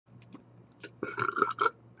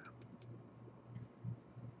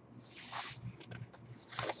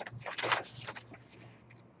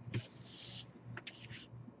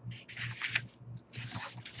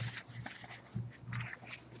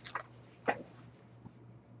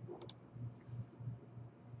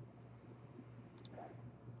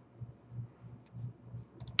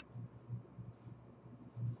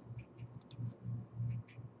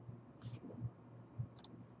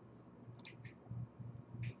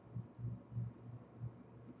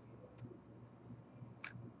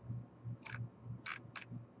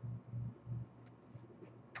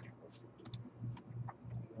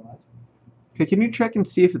Hey, can you check and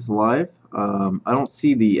see if it's live? I don't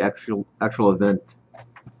see the actual event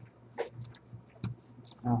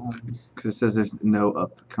because it says there's no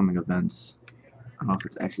upcoming events. I don't know if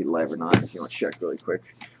it's actually live or not. If you want to check really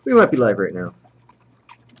quick, we might be live right now.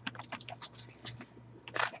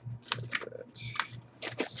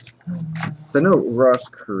 So I know Ross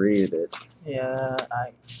created it. Yeah,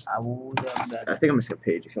 I would have that. I think I missed a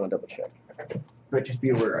page. If you want to double check, but just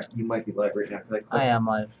be aware you might be live right now. I am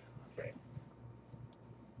live. Okay.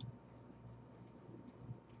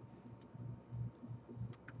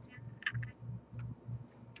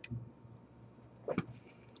 I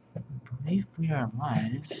believe we are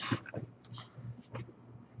live.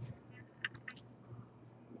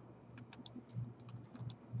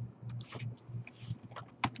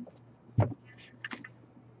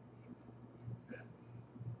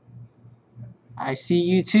 I see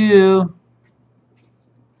you too.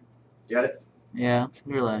 Got it? Yeah,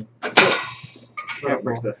 we're live.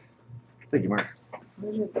 Careful. Thank you, Mark.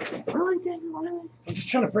 Really? I'm just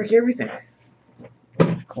trying to break everything.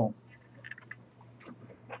 Cool.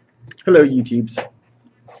 Hello, YouTubes.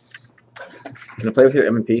 Can I play with your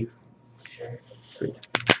M&P? Sure. Sweet.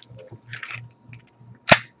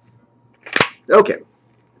 Okay.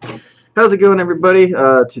 How's it going, everybody?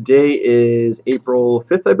 Today is April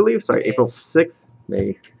 5th, I believe. Sorry, April 6th.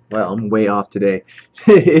 May. Wow, I'm way off today.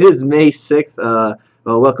 It is May 6th.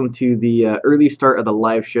 Welcome to the early start of the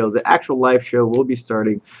live show. The actual live show will be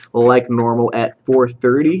starting like normal at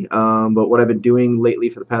 4:30. But what I've been doing lately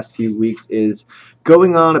for the past few weeks is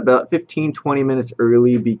going on about 15-20 minutes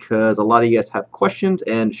early because a lot of you guys have questions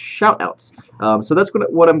and shout outs. So that's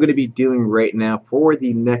what I'm going to be doing right now for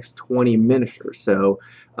the next 20 minutes or so.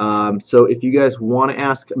 So if you guys want to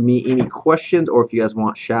ask me any questions or if you guys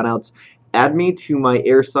want shout outs, add me to my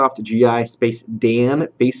Airsoft GI Space Dan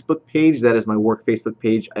Facebook page. That is my work Facebook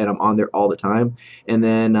page, and I'm on there all the time. And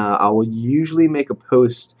then I will usually make a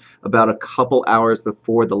post about a couple hours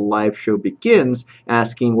before the live show begins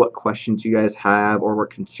asking what questions you guys have or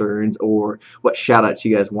what concerns or what shout-outs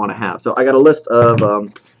you guys want to have. So I got a list of,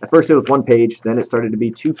 at first it was 1 page, then it started to be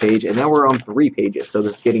 2 pages, and now we're on 3 pages. So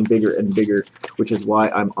this is getting bigger and bigger, which is why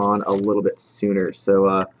I'm on a little bit sooner.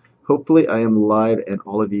 So hopefully I am live and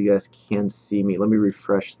all of you guys can see me. Let me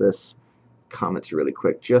refresh this comments really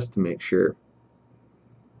quick just to make sure.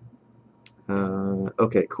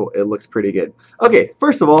 Okay, cool. It looks pretty good. Okay,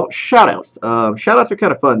 first of all, shoutouts. Shoutouts are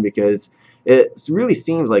kind of fun because it really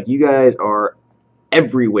seems like you guys are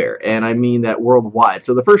everywhere, and I mean that worldwide.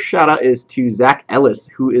 So the first shoutout is to Zach Ellis,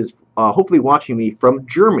 who is hopefully watching me from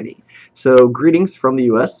Germany. So greetings from the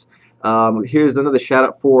U.S. Here's another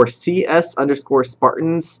shoutout for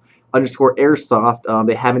CS_Spartans_Airsoft.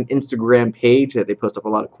 They have an Instagram page that they post up a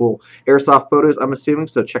lot of cool airsoft photos, I'm assuming,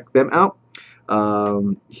 so check them out.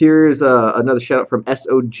 Here's another shout out from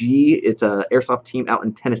SOG. It's an airsoft team out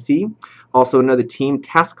in Tennessee. Also another team,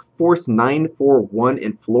 Task Force 941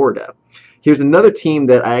 in Florida. Here's another team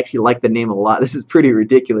that I actually like the name a lot. This is pretty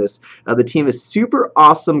ridiculous. The team is Super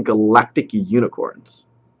Awesome Galactic Unicorns.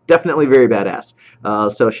 Definitely very badass.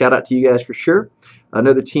 So shout out to you guys for sure.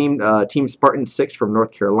 Another team, Team Spartan 6 from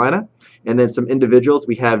North Carolina. And then some individuals.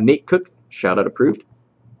 We have Nate Cook, shout out approved.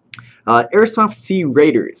 Airsoft Sea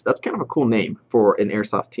Raiders. That's kind of a cool name for an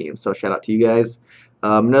airsoft team. So shout out to you guys.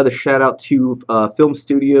 Another shout out to film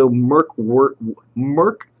studio Merkwood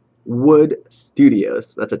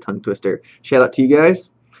Studios. That's a tongue twister. Shout out to you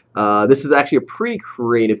guys. This is actually a pretty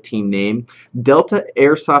creative team name. Delta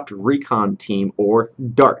Airsoft Recon Team, or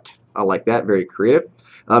DART. I like that. Very creative.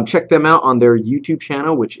 Check them out on their YouTube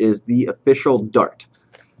channel, which is the official DART.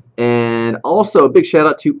 And also a big shout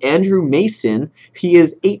out to Andrew Mason. He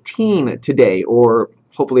is 18 today, or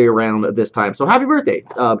hopefully around this time. So happy birthday.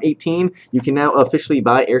 18, you can now officially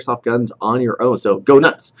buy airsoft guns on your own. So go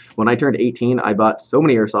nuts. When I turned 18, I bought so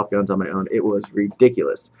many airsoft guns on my own. It was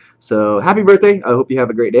ridiculous. So happy birthday. I hope you have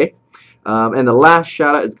a great day. And the last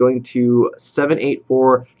shout out is going to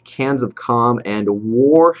 784 Cans of Calm and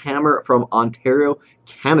Warhammer from Ontario,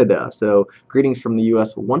 Canada. So greetings from the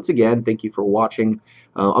US once again. Thank you for watching.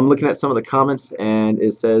 I'm looking at some of the comments and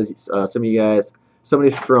it says some of you guys,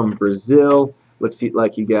 somebody's from Brazil. Looks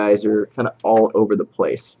like you guys are kind of all over the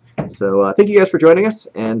place. So thank you guys for joining us,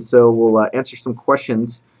 and so we'll answer some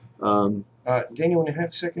questions. Daniel, when you have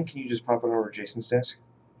a second, can you just pop on over to Jason's desk?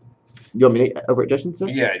 You want me to over at Justin's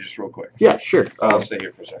desk? Yeah, just real quick. Yeah, sure. I'll stay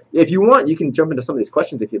here for a second. If you want, you can jump into some of these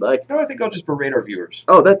questions if you'd like. No, I think I'll just berate our viewers.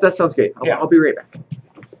 Oh, that sounds great. I'll be right back.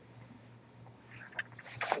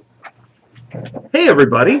 Hey,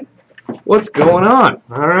 everybody. What's going on?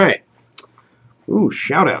 All right. Ooh,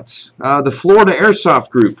 shout-outs. The Florida Airsoft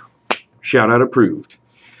Group. Shout-out approved.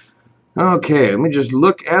 Okay, let me just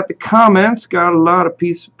look at the comments. Got a lot of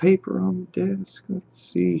piece of paper on the desk. Let's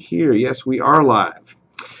see here. Yes, we are live.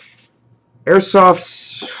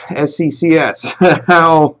 Airsoft's SCCS.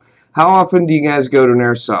 How often do you guys go to an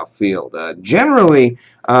airsoft field? Generally,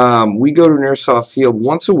 we go to an airsoft field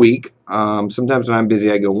once a week. Sometimes when I'm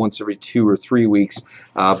busy, I go once every 2 or 3 weeks.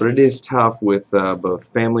 But it is tough with both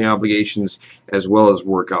family obligations as well as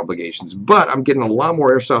work obligations. But I'm getting a lot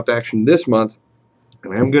more airsoft action this month.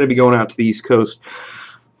 And I'm going to be going out to the East Coast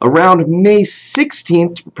around May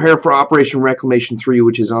 16th to prepare for Operation Reclamation 3,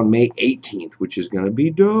 which is on May 18th, which is going to be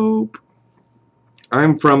dope.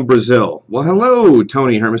 I'm from Brazil. Well, hello,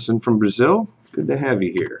 Tony Hermison from Brazil. Good to have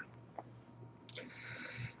you here.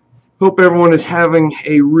 Hope everyone is having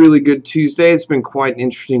a really good Tuesday. It's been quite an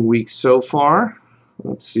interesting week so far.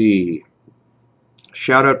 Let's see.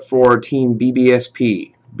 Shout out for Team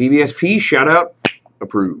BBSP. BBSP, shout out,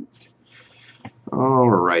 approved.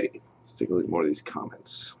 Alrighty, let's take a look at more of these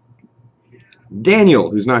comments.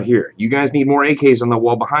 Daniel, who's not here, you guys need more AKs on the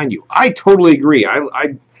wall behind you. I totally agree.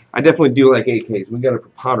 I definitely do like AKs. We got a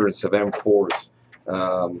preponderance of M4s.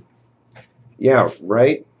 Yeah,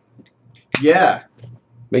 right? Yeah.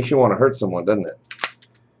 Makes you want to hurt someone, doesn't it?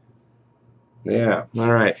 Yeah,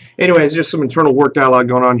 alright. Anyways, just some internal work dialogue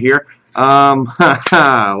going on here.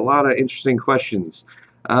 A lot of interesting questions.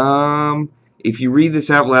 If you read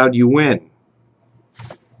this out loud, you win.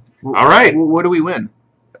 All right. What do we win?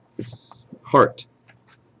 It's heart.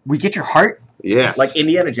 We get your heart? Yes. Like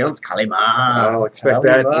Indiana Jones, Kalima. I'll expect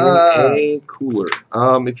that in a cooler.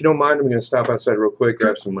 If you don't mind, I'm going to stop outside real quick,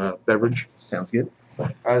 grab some beverage. Sounds good. Is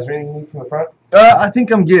there anything you need from the front? I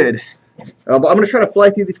think I'm good. But I'm going to try to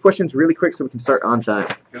fly through these questions really quick so we can start on time.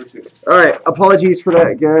 Go to it. Alright, apologies for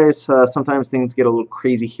that, guys. Sometimes things get a little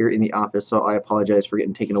crazy here in the office, so I apologize for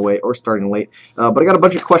getting taken away or starting late. But I got a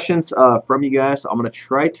bunch of questions from you guys, so I'm going to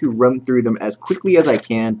try to run through them as quickly as I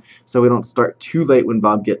can so we don't start too late when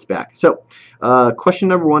Bob gets back. So, question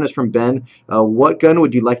number 1 is from Ben. What gun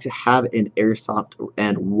would you like to have in Airsoft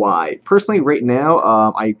and why? Personally, right now,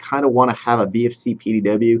 I kind of want to have a VFC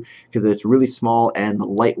PDW because it's really small and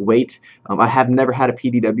lightweight. I have never had a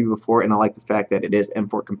PDW before, and I like the fact that it is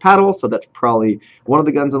M4 compatible, so that's probably one of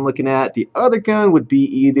the guns I'm looking at. The other gun would be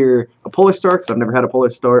either a Polar Star, because I've never had a Polar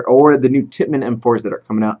Star, or the new Tippmann M4s that are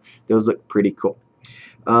coming out. Those look pretty cool.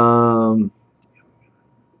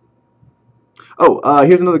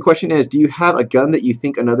 Here's another question is, do you have a gun that you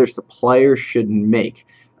think another supplier should make?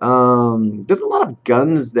 There's a lot of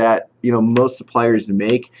guns that, most suppliers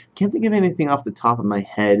make. Can't think of anything off the top of my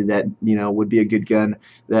head that, would be a good gun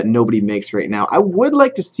that nobody makes right now. I would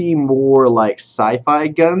like to see more, like, sci-fi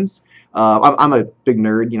guns. I'm a big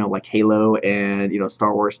nerd, like Halo and,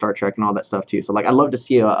 Star Wars, Star Trek, and all that stuff, too. So, like, I'd love to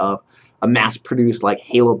see a mass-produced, like,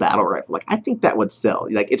 Halo battle rifle. Like, I think that would sell.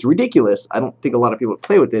 Like, it's ridiculous. I don't think a lot of people would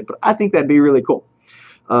play with it, but I think that'd be really cool.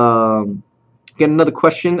 Get another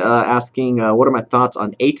question asking what are my thoughts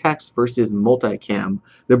on ATAX versus multicam.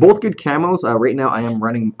 They're both good camos. Right now I am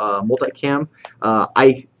running multicam.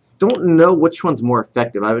 I don't know which one's more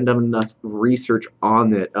effective. I haven't done enough research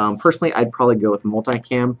on it. Personally, I'd probably go with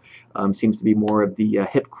multicam. Seems to be more of the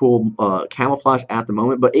hip cool camouflage at the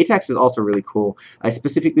moment, but ATAX is also really cool. I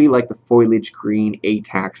specifically like the foliage green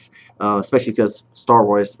ATAX, especially because Star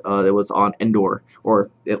Wars it was on Endor, or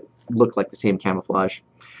it looked like the same camouflage.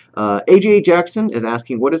 AJ Jackson is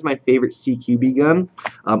asking, what is my favorite CQB gun?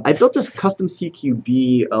 I built this custom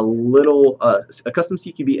CQB a custom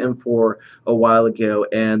CQB M4 a while ago,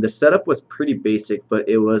 and the setup was pretty basic, but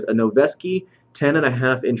it was a Noveski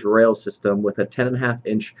 10.5-inch rail system with a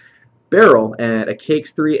 10.5-inch barrel and a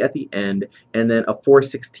KX3 at the end, and then a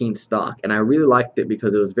 416 stock. And I really liked it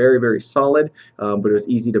because it was very, very solid, but it was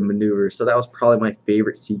easy to maneuver. So that was probably my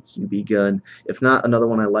favorite CQB gun. If not, another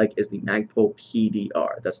one I like is the Magpul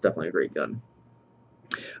PDR. That's definitely a great gun.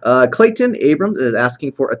 Clayton Abrams is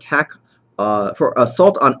asking for for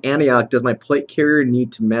assault on Antioch, does my plate carrier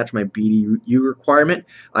need to match my BDU requirement?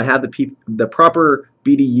 I have the proper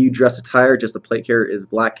BDU dress attire, just the plate carrier is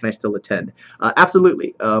black. Can I still attend?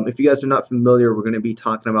 Absolutely. If you guys are not familiar, we're going to be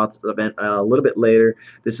talking about this event a little bit later.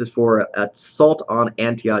 This is for Assault on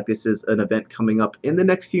Antioch. This is an event coming up in the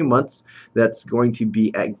next few months that's going to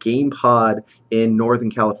be at GamePod in Northern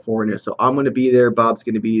California. So I'm going to be there. Bob's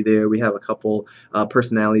going to be there. We have a couple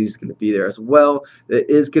personalities going to be there as well. It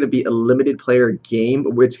is going to be a limited player game.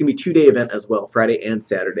 It's going to be a 2-day event as well, Friday and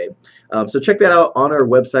Saturday. So check that out on our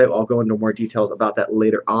website. I'll go into more details about that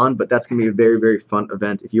later on, but that's going to be a very, very fun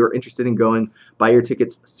event. If you're interested in going, buy your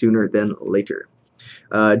tickets sooner than later.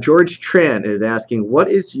 George Tran is asking, what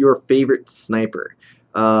is your favorite sniper?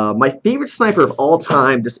 My favorite sniper of all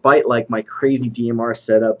time, despite like my crazy DMR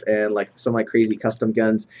setup and like some of my crazy custom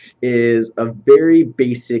guns, is a very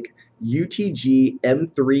basic UTG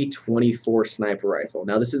M324 sniper rifle.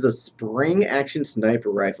 Now this is a spring action sniper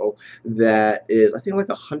rifle that is I think like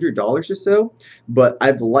 $100 or so, but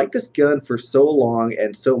I've liked this gun for so long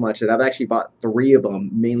and so much that I've actually bought 3 of them,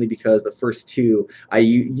 mainly because the first 2 I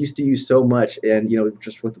used to use so much, and you know,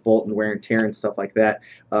 just with the bolt and wear and tear and stuff like that,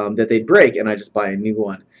 that they'd break, and I just buy a new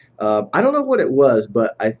one. I don't know what it was,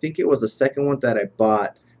 but I think it was the second one that I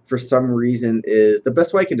bought. For some reason, is the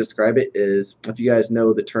best way I can describe it is, if you guys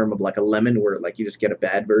know the term of like a lemon, where like you just get a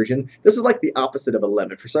bad version. This is like the opposite of a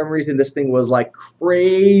lemon. For some reason, this thing was like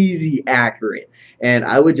crazy accurate, and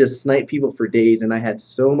I would just snipe people for days, and I had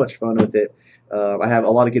so much fun with it. I have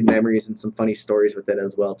a lot of good memories and some funny stories with it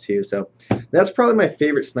as well too. So that's probably my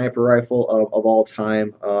favorite sniper rifle of all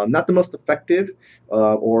time. Not the most effective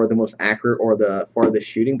or the most accurate or the farthest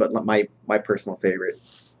shooting, but my personal favorite.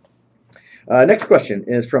 Next question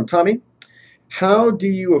is from Tommy. How do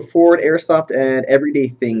you afford airsoft and everyday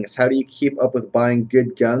things? How do you keep up with buying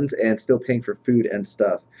good guns and still paying for food and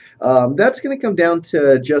stuff? That's going to come down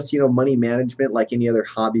to just, you know, money management like any other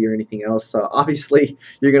hobby or anything else. Obviously,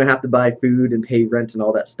 you're going to have to buy food and pay rent and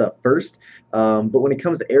all that stuff first. But when it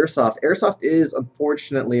comes to airsoft, airsoft is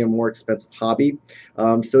unfortunately a more expensive hobby.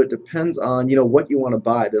 So it depends on, you know, what you want to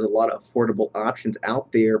buy. There's a lot of affordable options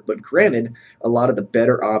out there, but granted, a lot of the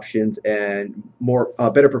better options and more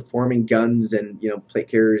better performing guns and, you know, plate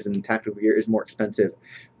carriers and tactical gear is more expensive.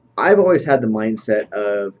 I've always had the mindset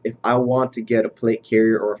of, if I want to get a plate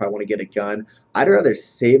carrier or if I want to get a gun, I'd rather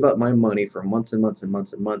save up my money for months and months and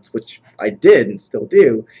months and months, which I did and still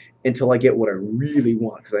do, until I get what I really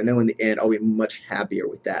want, because I know in the end I'll be much happier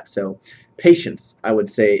with that. So patience, I would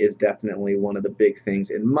say, is definitely one of the big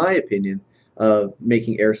things, in my opinion, of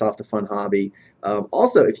making airsoft a fun hobby.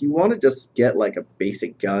 Also, if you want to just get like a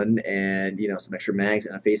basic gun and, you know, some extra mags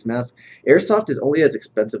and a face mask, airsoft is only as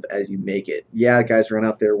expensive as you make it. Yeah, guys run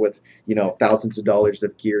out there with, you know, thousands of dollars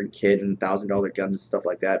of gear and kit and $1,000 guns and stuff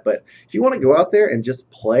like that. But if you want to go out there and just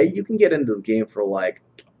play, you can get into the game for like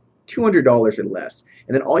 $200 or less.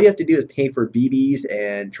 And then all you have to do is pay for BBs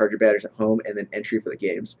and charger batteries at home and then entry for the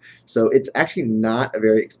games. So it's actually not a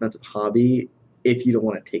very expensive hobby if you don't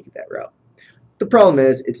want to take it that route. The problem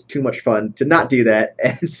is it's too much fun to not do that,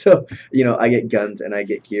 and so, you know, I get guns and I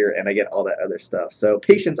get gear and I get all that other stuff. So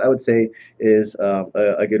patience, I would say, is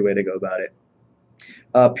a good way to go about it.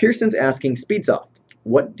 Pearson's asking, Speedsoft,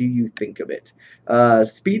 what do you think of it?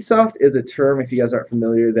 Speedsoft is a term, if you guys aren't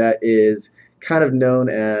familiar, that is kind of known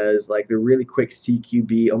as like the really quick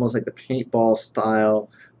CQB, almost like the paintball style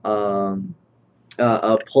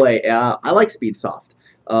play. I like Speedsoft.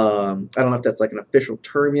 I don't know if that's like an official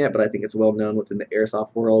term yet, but I think it's well known within the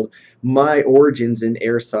airsoft world. My origins in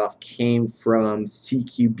airsoft came from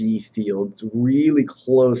CQB fields, really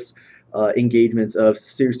close engagements of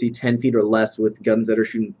seriously 10 feet or less with guns that are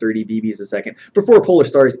shooting 30 BBs a second before Polar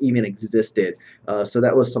Stars even existed. So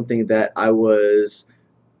that was something that I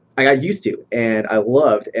got used to and I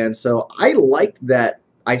loved, and so I liked that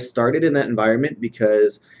I started in that environment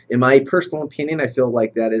because, in my personal opinion, I feel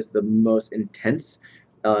like that is the most intense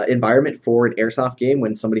environment for an airsoft game.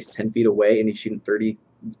 When somebody's 10 feet away and he's shooting 30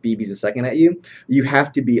 BBs a second at you, you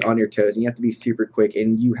have to be on your toes and you have to be super quick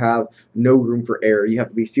and you have no room for error. You have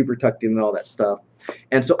to be super tucked in and all that stuff.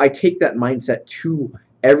 And so I take that mindset to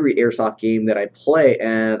every airsoft game that I play,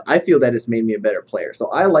 and I feel that it's made me a better player. So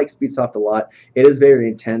I like Speedsoft a lot. It is very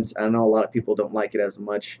intense. I know a lot of people don't like it as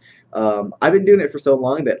much. I've been doing it for so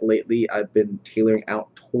long that lately I've been tailoring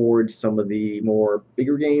out towards some of the more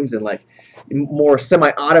bigger games and like more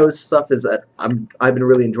semi-auto stuff is that I've been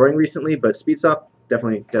really enjoying recently. But Speedsoft,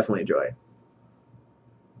 definitely enjoy.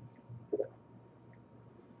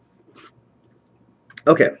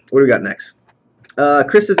 Okay, what do we got next?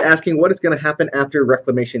 Chris is asking, what is going to happen after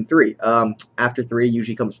Reclamation 3? After 3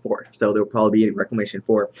 usually comes 4, so there will probably be Reclamation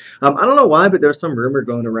 4. I don't know why, but there's some rumor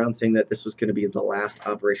going around saying that this was going to be the last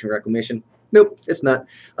Operation Reclamation. Nope, it's not.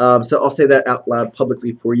 So I'll say that out loud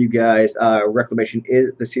publicly for you guys.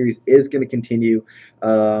 The series is going to continue.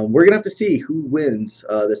 We're going to have to see who wins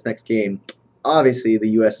this next game. Obviously, the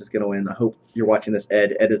U.S. is going to win. I hope you're watching this,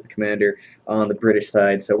 Ed. Ed is the commander on the British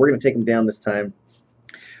side, so we're going to take him down this time.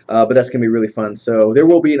 But that's going to be really fun. So there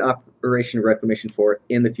will be an Operation Reclamation 4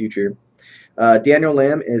 in the future. Daniel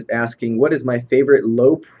Lamb is asking, what is my favorite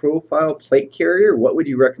low-profile plate carrier? What would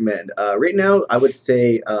you recommend? Right now, I would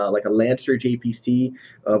say like a Lancer JPC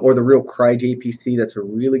or the Real Cry JPC. That's a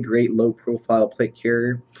really great low-profile plate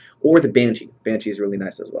carrier. Or the Banshee. Banshee is really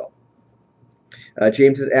nice as well.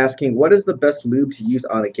 James is asking, what is the best lube to use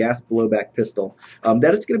on a gas blowback pistol?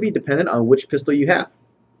 That is going to be dependent on which pistol you have.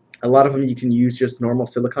 A lot of them you can use just normal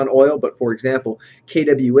silicone oil, but for example,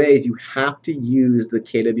 KWAs, you have to use the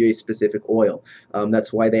KWA specific oil.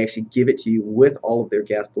 That's why they actually give it to you with all of their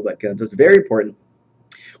gas blowback guns. It's very important.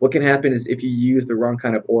 What can happen is if you use the wrong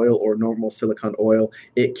kind of oil or normal silicone oil,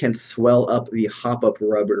 it can swell up the hop-up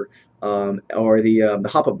rubber or the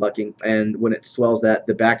hop-up bucking, and when it swells that,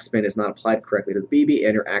 the backspin is not applied correctly to the BB,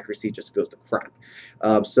 and your accuracy just goes to crap.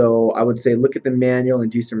 So I would say look at the manual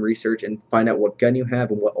and do some research and find out what gun you have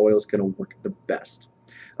and what oil is going to work the best.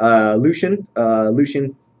 Lucian,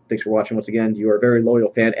 thanks for watching once again. You are a very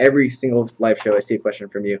loyal fan. Every single live show, I see a question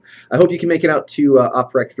from you. I hope you can make it out to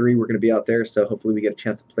OpRec 3. We're going to be out there, so hopefully we get a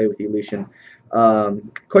chance to play with you, Lucian.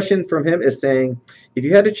 Question from him is saying, if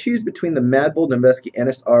you had to choose between the Madbull Noveske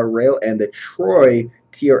NSR rail and the Troy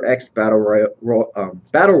TRX Battle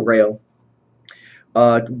Rail,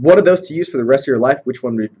 one of those to use for the rest of your life, which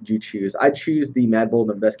one would you choose? I'd choose the Madbull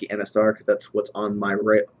Noveske NSR because that's what's on my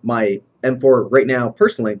M4 right now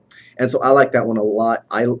personally, and so I like that one a lot.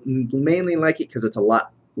 I mainly like it because it's a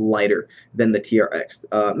lot lighter than the TRX.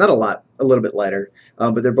 Not a lot, a little bit lighter,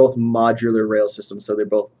 but they're both modular rail systems, so they're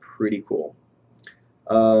both pretty cool.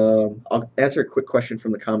 I'll answer a quick question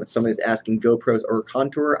from the comments. Somebody's asking GoPros or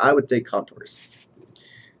Contour. I would say Contours.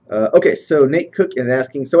 Okay, so Nate Cook is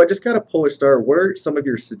asking, so I just got a Polar Star. What are some of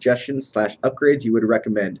your suggestions / upgrades you would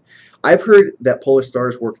recommend? I've heard that Polar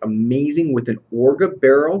Stars work amazing with an Orga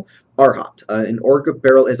barrel RHOT. An Orga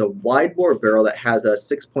barrel is a wide bore barrel that has a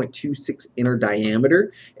 6.26 inner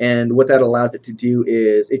diameter, and what that allows it to do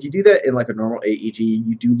is, if you do that in like a normal AEG,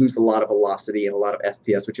 you do lose a lot of velocity and a lot of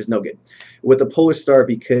FPS, which is no good. With a Polar Star,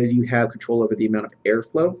 because you have control over the amount of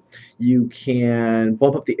airflow, you can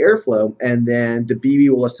bump up the airflow, and then the BB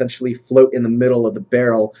will essentially float in the middle of the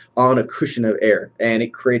barrel on a cushion of air, and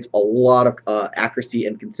it creates a lot of accuracy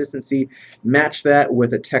and consistency. Match that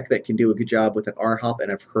with a tech that can do a good job with an RHOP, and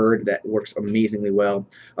I've heard that works amazingly well.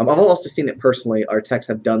 I've also seen it personally. Our techs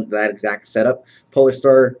have done that exact setup. Polar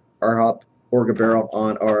Star, RHOP, Orga barrel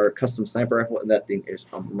on our custom sniper rifle, and that thing is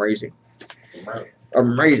amazing.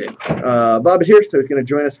 Amazing. Bob is here, so he's going to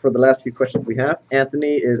join us for the last few questions we have.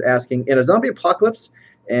 Anthony is asking, in a zombie apocalypse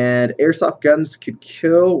and airsoft guns could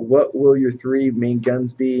kill, what will your 3 main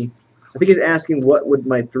guns be? I think he's asking what would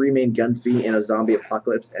my 3 main guns be in a zombie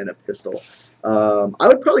apocalypse and a pistol. I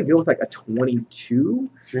would probably go with like a 22.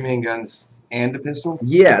 3 main guns and a pistol?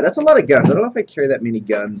 Yeah, that's a lot of guns. I don't know if I carry that many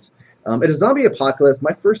guns. In a zombie apocalypse,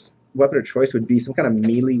 my first weapon of choice would be some kind of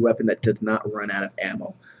melee weapon that does not run out of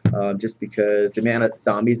ammo. Just because the amount of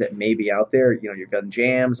zombies that may be out there, you know, your gun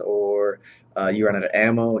jams or you run out of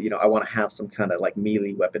ammo, you know, I want to have some kind of like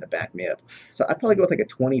melee weapon to back me up. So I'd probably go with like a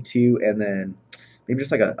 22 and then maybe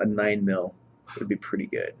just like a 9mm would be pretty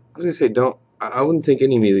good. I was going to say, I wouldn't think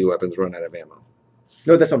any melee weapons run out of ammo.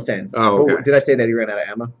 No, that's what I'm saying. Oh, okay. But did I say that you ran out of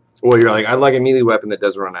ammo? Well, you're like, I'd like a melee weapon that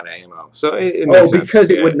doesn't run out of ammo. So it makes sense.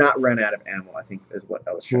 Because it would not run out of ammo, I think is what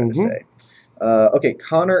I was trying to say. Okay,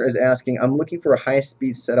 Connor is asking, I'm looking for a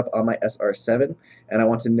high-speed setup on my SR7, and I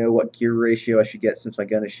want to know what gear ratio I should get since my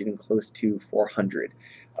gun is shooting close to 400.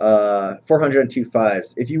 400 and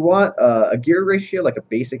 2.5s. If you want a gear ratio, like a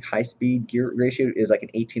basic high-speed gear ratio is like an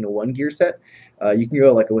 18:1 gear set. You can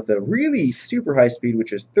go like with a really super high speed,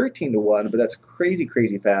 which is 13:1, but that's crazy,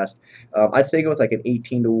 crazy fast. I'd say go with like an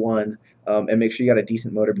 18:1. And make sure you got a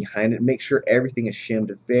decent motor behind it. Make sure everything is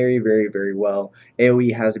shimmed very, very, very well.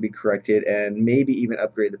 AOE has to be corrected, and maybe even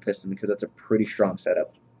upgrade the piston because that's a pretty strong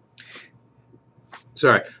setup.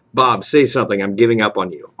 Sorry, Bob, say something. I'm giving up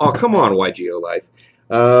on you. Oh, come on, YGO Life.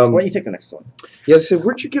 Why don't you take the next one? Yeah, so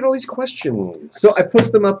where'd you get all these questions? So I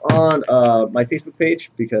post them up on my Facebook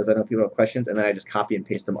page because I know people have questions, and then I just copy and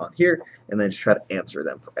paste them on here, and then just try to answer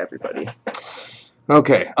them for everybody.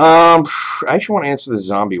 Okay. I actually want to answer the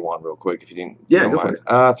zombie one real quick, if you didn't. Yeah, go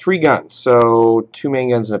for it. 3 guns, so 2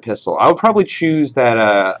 main guns and a pistol. I would probably choose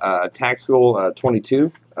that tactical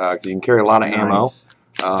 22 because you can carry a lot of ammo.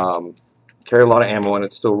 Carry a lot of ammo, and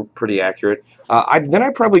it's still pretty accurate. Then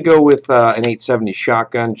I'd probably go with an 870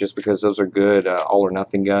 shotgun, just because those are good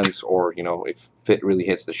all-or-nothing guns, or, you know, if fit really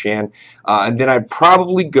hits the shan. And then I'd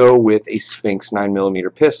probably go with a Sphinx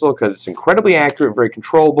 9mm pistol, because it's incredibly accurate, very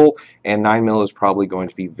controllable, and 9mm is probably going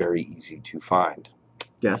to be very easy to find.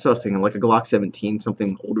 Yeah, that's what I was thinking, like a Glock 17,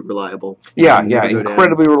 something older, reliable. Yeah,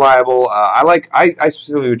 incredibly reliable. I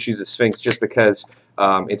specifically would choose a Sphinx just because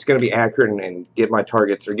it's going to be accurate and get my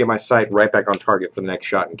targets or get my sight right back on target for the next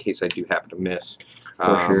shot in case I do happen to miss.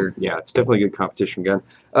 For sure. Yeah, it's definitely a good competition gun.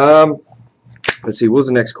 Let's see, what was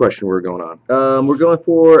the next question we were going on? We're going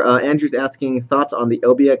for Andrew's asking thoughts on the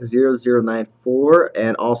LBX0094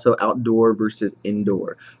 and also outdoor versus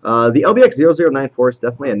indoor. The LBX0094 is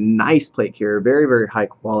definitely a nice plate carrier, very, very high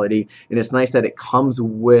quality, and it's nice that it comes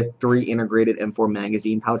with 3 integrated M4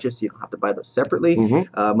 magazine pouches, so you don't have to buy those separately.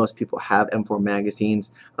 Most people have M4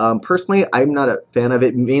 magazines. Personally, I'm not a fan of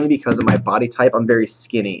it, mainly because of my body type. I'm very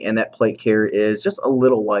skinny, and that plate carrier is just a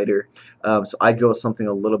little lighter, so I'd go with something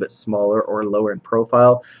a little bit smaller or lower in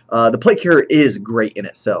profile. The plate carrier is great in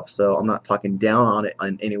itself, so I'm not talking down on it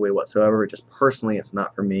in any way whatsoever. Just personally, it's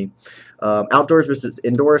not for me. Outdoors versus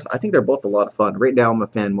indoors, I think they're both a lot of fun. Right now, I'm a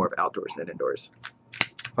fan more of outdoors than indoors.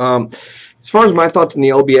 As far as my thoughts on the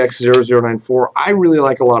LBX0094, I really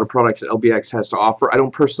like a lot of products that LBX has to offer. I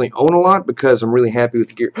don't personally own a lot because I'm really happy with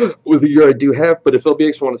the gear I do have, but if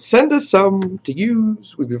LBX want to send us some to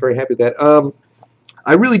use, we'd be very happy with that.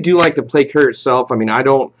 I really do like the plate carrier itself. I mean, I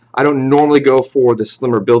don't normally go for the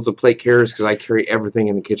slimmer builds of plate carriers because I carry everything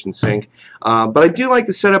in the kitchen sink. But I do like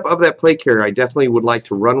the setup of that plate carrier. I definitely would like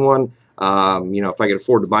to run one. You know, if I could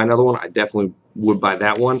afford to buy another one, I definitely would buy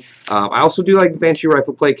that one. I also do like the Banshee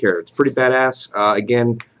rifle plate carrier. It's pretty badass.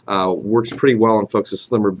 Again, works pretty well on folks with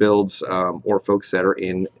slimmer builds or folks that are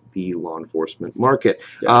in the law enforcement market.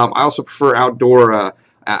 I also prefer outdoor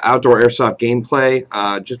airsoft gameplay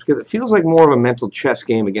just because it feels like more of a mental chess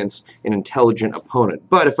game against an intelligent opponent.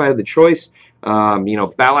 But if I had the choice, you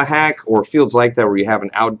know, Ballahack or fields like that where you have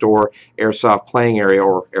an outdoor airsoft playing area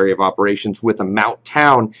or area of operations with a mount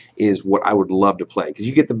town is what I would love to play because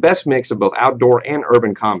you get the best mix of both outdoor and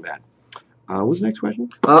urban combat. What's the next question?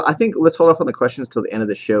 I think let's hold off on the questions till the end of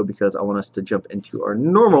the show because I want us to jump into our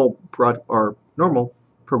normal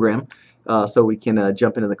program, so we can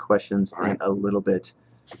jump into the questions in a little bit.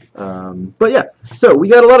 But yeah, so we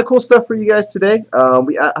got a lot of cool stuff for you guys today.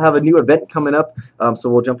 We have a new event coming up, so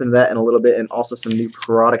we'll jump into that in a little bit, and also some new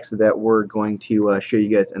products that we're going to show you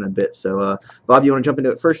guys in a bit. So, Bob, you want to jump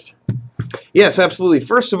into it first? Yes, absolutely.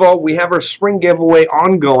 First of all, we have our spring giveaway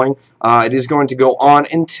ongoing. It is going to go on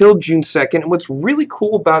until June 2nd. And what's really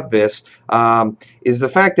cool about this is the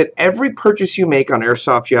fact that every purchase you make on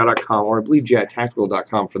airsoftgi.com, or I believe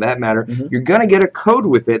gitactical.com for that matter, you're going to get a code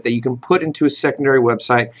with it that you can put into a secondary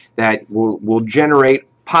website that will generate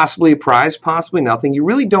possibly a prize, possibly nothing. You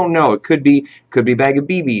really don't know. It could be a bag of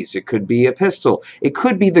BBs. It could be a pistol. It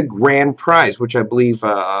could be the grand prize, which I believe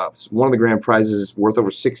one of the grand prizes is worth over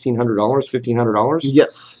 $1,600, $1,500.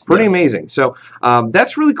 Yes. Pretty amazing. So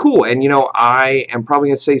that's really cool. And, you know, I am probably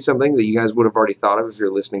going to say something that you guys would have already thought of if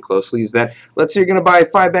you're listening closely, is that let's say you're going to buy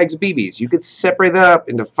 5 bags of BBs. You could separate that up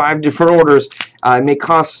into 5 different orders. It may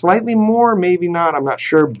cost slightly more, maybe not, I'm not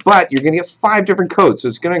sure, but you're going to get 5 different codes. So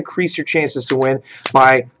it's going to increase your chances to win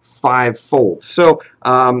by 5-fold. So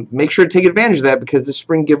make sure to take advantage of that because the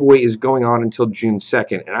spring giveaway is going on until June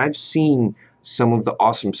 2nd. And I've seen some of the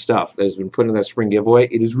awesome stuff that has been put in that spring giveaway.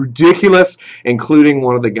 It is ridiculous, including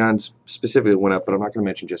one of the guns specifically that went up, but I'm not going to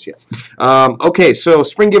mention just yet. Okay, so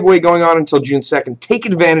spring giveaway going on until June 2nd. Take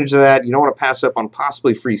advantage of that. You don't want to pass up on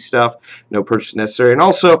possibly free stuff. No purchase necessary. And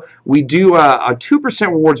also, we do a 2%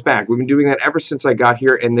 rewards back. We've been doing that ever since I got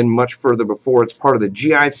here and then much further before. It's part of the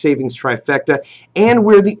GI Savings Trifecta, and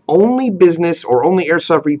we're the only business or only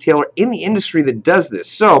airsoft retailer in the industry that does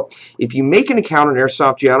this. So if you make an account on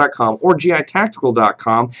airsoftgi.com or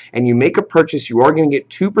gitactical.com and you make a purchase, you are going to get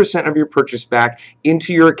 2% of your purchase back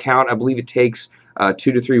into your account. I believe it takes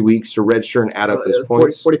 2 to 3 weeks to register and add up those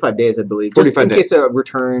points. 45 days, I believe. 45 days. In case of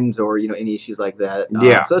returns or any issues like that.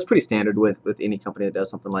 Yeah. So that's pretty standard with any company that does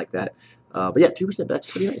something like that. But yeah, 2% back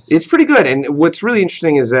is pretty nice. It's pretty good. And what's really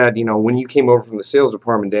interesting is that when you came over from the sales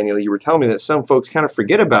department, Daniel, you were telling me that some folks kind of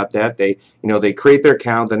forget about that. They they create their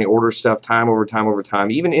account, then they order stuff time over time over time.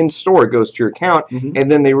 Even in store, it goes to your account,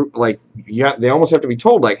 and then they they almost have to be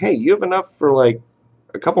told hey, you have enough for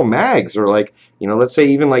a couple mags, or let's say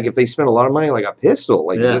even if they spend a lot of money a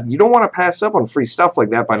pistol, you don't want to pass up on free stuff like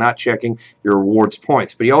that by not checking your rewards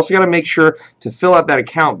points. But you also got to make sure to fill out that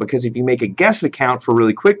account, because if you make a guest account for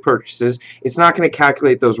really quick purchases, it's not going to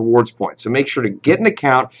calculate those rewards points. So make sure to get an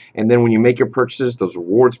account, and then when you make your purchases, those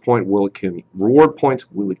reward points will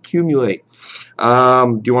accumulate.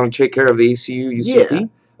 Do you want to take care of the ACU UCP? Yeah.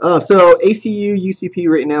 So ACU UCP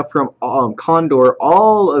right now from Condor,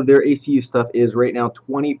 all of their ACU stuff is right now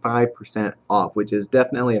 25% off, which is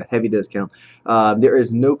definitely a heavy discount. There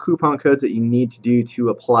is no coupon codes that you need to do to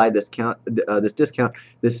apply this discount.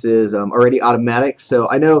 This is already automatic. So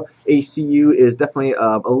I know ACU is definitely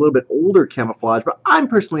a little bit older camouflage, but I'm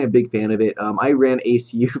personally a big fan of it. I ran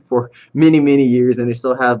ACU for many years, and I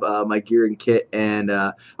still have my gear and kit, and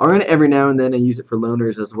I'll run it every now and then and use it for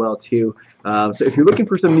loaners as well too. So if you're looking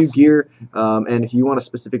for some some new gear, and if you want a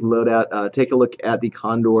specific loadout, take a look at the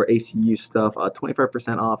Condor ACU stuff.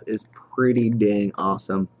 25% off is pretty dang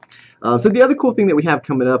awesome. So the other cool thing that we have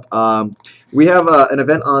coming up, we have an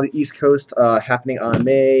event on the East Coast happening on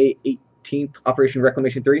May 18th, Operation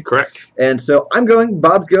Reclamation 3. Correct. And so I'm going,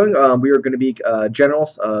 Bob's going. We are going to be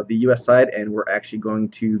generals of the U.S. side, and we're actually going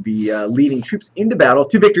to be leading troops into battle,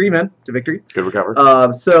 to victory, man, to victory. Good recovery.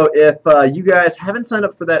 So if you guys haven't signed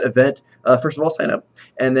up for that event, first of all, sign up.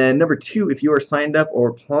 And then number 2, if you are signed up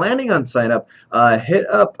or planning on sign up, hit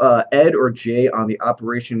up Ed or Jay on the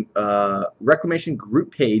Operation Reclamation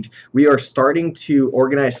group page. We are starting to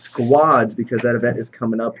organize squads because that event is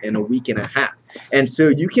coming up in a week and a half. And so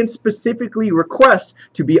you can specifically request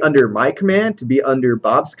to be under my command, to be under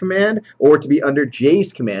Bob's command, or to be under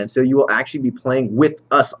Jay's command. So you will actually be playing with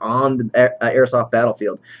us on the Airsoft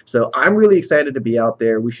battlefield. So I'm really excited to be out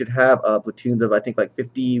there. We should have platoons of, I think, like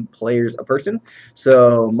 50 players a person.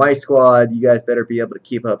 So my squad, you guys better be able to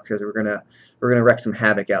keep up because we're gonna wreck some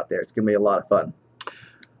havoc out there. It's gonna be a lot of fun.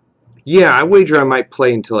 Yeah, I wager I might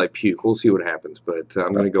play until I puke. We'll see what happens, but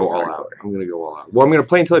I'm going to go all out. I'm going to go all out. Well, I'm going to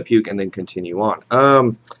play until I puke and then continue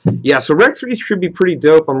on. Yeah, so Rec 3 should be pretty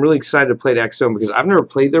dope. I'm really excited to play at X-Zone because I've never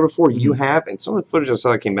played there before. You have, and some of the footage I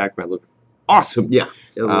saw that came back from it looked awesome. Yeah,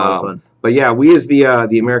 it was a lot of fun. But yeah, we as the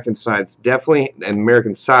American side definitely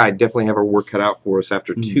have our work cut out for us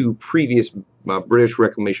after 2 previous British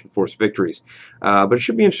Reclamation Force victories. But it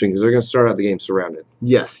should be interesting because they're going to start out the game surrounded.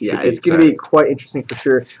 Yes, yeah, it's going to be quite interesting for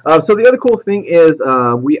sure. So the other cool thing is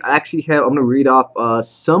we actually have, I'm going to read off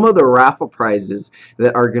some of the raffle prizes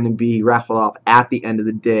that are going to be raffled off at the end of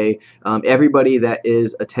the day. Everybody that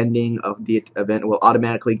is attending of the event will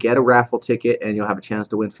automatically get a raffle ticket and you'll have a chance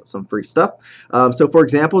to win some free stuff. So for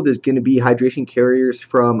example, there's going to be hydration carriers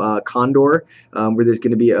from Condor, where there's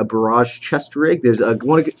going to be a barrage chest rig. There's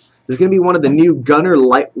going to be one of the new Gunner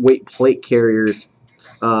lightweight plate carriers.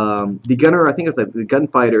 The Gunner, I think it's the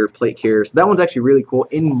Gunfighter plate carrier. So that one's actually really cool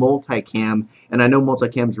in multicam, and I know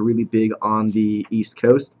multicam is really big on the East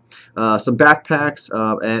Coast. Some backpacks,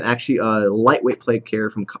 and actually a lightweight plate carrier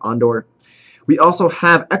from Condor. We also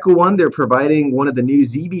have Echo One. They're providing one of the new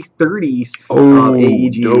ZB30s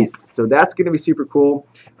AEGs. Dope. So that's going to be super cool.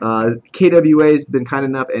 KWA has been kind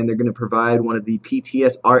enough, and they're going to provide one of the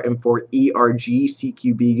PTS RM4 ERG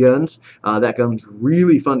CQB guns. That gun's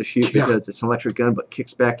really fun to shoot because it's an electric gun but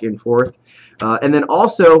kicks back and forth. And then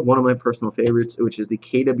also one of my personal favorites, which is the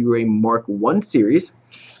KWA Mark 1 series.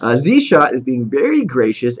 Z-Shot is being very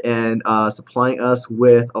gracious and supplying us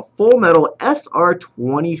with a full metal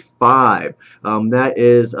SR25. That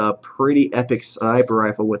is a pretty epic sniper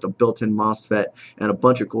rifle with a built-in MOSFET and a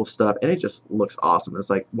bunch of cool stuff, and it just looks awesome. It's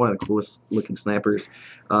like one of the coolest looking snipers.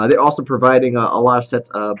 They're also providing a lot of sets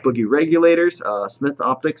of boogie regulators, Smith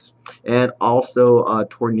optics, and also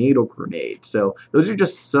tornado grenade. So those are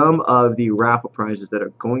just some of the raffle prizes that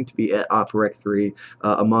are going to be at OpRec 3,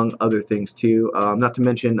 among other things too. Not to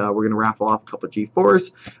mention we're going to raffle off a couple of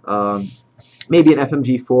G4s. Maybe an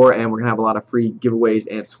FMG4, and we're going to have a lot of free giveaways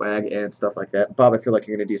and swag and stuff like that. Bob, I feel like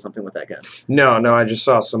you're going to do something with that gun. No, I just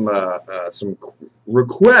saw some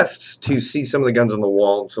requests to see some of the guns on the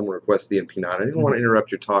wall, and someone requested the MP9. I didn't want to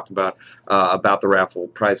interrupt your talk about the raffle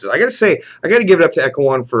prizes. I got to say, I got to give it up to Echo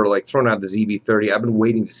One for like throwing out the ZB30. I've been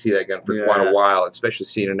waiting to see that gun for quite a while, especially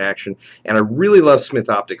seeing it in action. And I really love Smith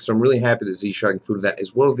optics, so I'm really happy that Z-Shot included that,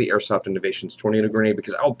 as well as the Airsoft Innovations tornado grenade,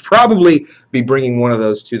 because I'll probably be bringing one of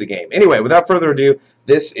those to the game. Anyway, without further ado,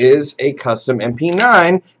 this is a custom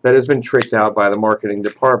MP9 that has been tricked out by the marketing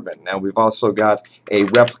department. Now, we've also got a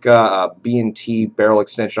replica B&T barrel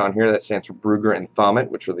extension on here that stands for Brugger and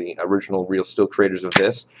Thomet, which are the original Real Steel creators of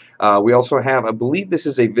this. We also have, I believe this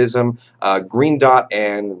is a Vism green dot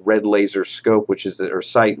and red laser scope, which is or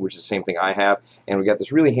sight, which is the same thing I have. And we got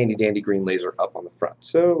this really handy dandy green laser up on the front.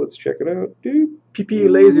 So let's check it out. PPU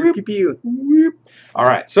laser, PPU. All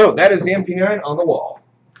right, so that is the MP9 on the wall.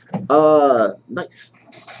 Nice.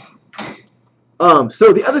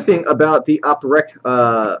 So the other thing about the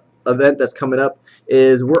OpRec event that's coming up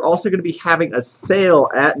is we're also going to be having a sale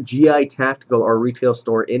at GI Tactical, our retail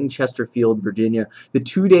store in Chesterfield, Virginia, the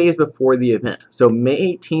 2 days before the event. So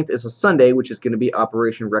May 18th is a Sunday, which is going to be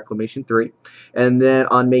Operation Reclamation 3. And then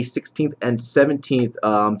on May 16th and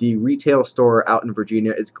 17th, the retail store out in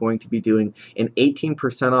Virginia is going to be doing an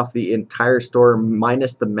 18% off the entire store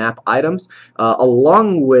minus the map items,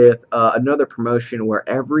 along with another promotion where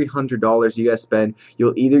every $100 you guys spend,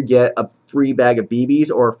 you'll either get a free bag of BBs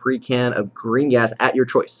or a free can of green gas at your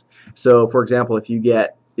choice. So for example, if you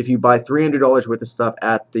if you buy $300 worth of stuff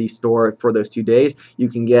at the store for those 2 days, you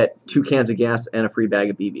can get 2 cans of gas and a free bag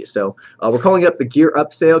of BBs. So we're calling it up the Gear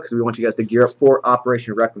Up sale because we want you guys to gear up for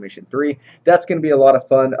Operation Reclamation 3. That's going to be a lot of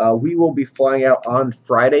fun. We will be flying out on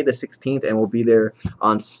Friday the 16th, and we'll be there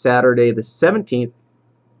on Saturday the 17th.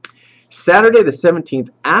 Saturday the 17th,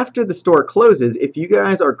 after the store closes, if you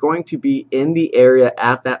guys are going to be in the area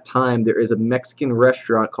at that time, there is a Mexican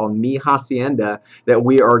restaurant called Mi Hacienda that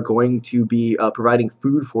we are going to be providing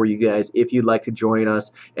food for you guys if you'd like to join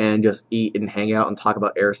us and just eat and hang out and talk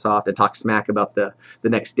about Airsoft and talk smack about the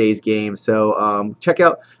next day's game. So check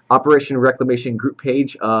out Operation Reclamation group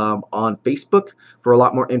page on Facebook for a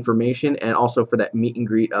lot more information, and also for that meet and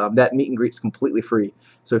greet. That meet and greet is completely free.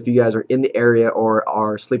 So if you guys are in the area or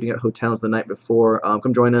are sleeping at hotels the night before,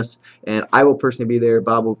 come join us, and I will personally be there.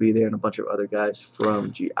 Bob will be there, and a bunch of other guys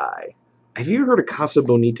from GI. Have you heard of Casa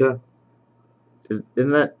Bonita?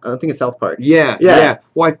 Isn't that? I think it's South Park. Yeah.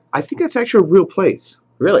 Well, I think that's actually a real place.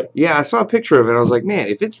 Really? Yeah, I saw a picture of it. I was like, man,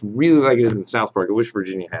 if it's really like it is in South Park, I wish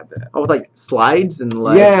Virginia had that. Oh, with like slides and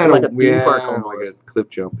like like a theme park almost. Like a cliff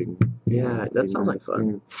jumping. Yeah, that sounds like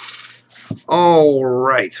fun. All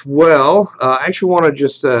right. Well, I actually want to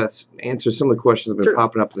just answer some of the questions that have been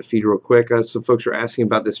popping up in the feed real quick. Some folks are asking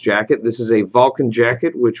about this jacket. This is a Vulcan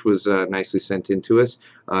jacket, which was nicely sent in to us.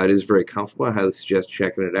 It is very comfortable. I highly suggest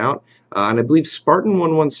checking it out. And I believe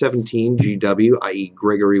Spartan1117 GW, i.e.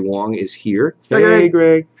 Gregory Wong, is here. Hey,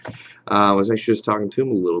 Greg. I was actually just talking to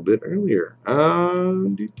him a little bit earlier.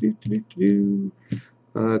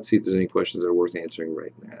 Let's see if there's any questions that are worth answering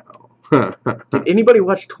right now. Did anybody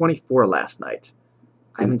watch 24 last night?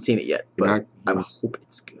 I haven't seen it yet, but I hope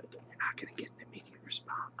it's good. You're not going to get an immediate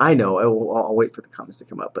response. I know. I'll wait for the comments to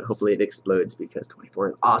come up, but hopefully it explodes because 24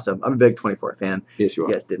 is awesome. I'm a big 24 fan. Yes, you are.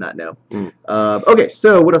 You guys did not know. Okay,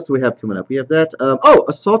 so what else do we have coming up? We have that. Oh,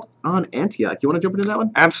 Assault on Antioch. You want to jump into that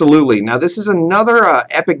one? Absolutely. Now, this is another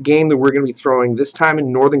epic game that we're going to be throwing, this time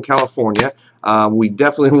in Northern California. We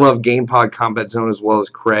definitely love Game Pod Combat Zone, as well as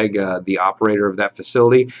Craig, the operator of that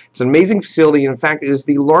facility. It's an amazing facility. In fact, it is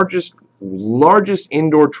the largest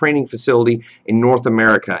indoor training facility in North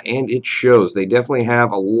America, and it shows. They definitely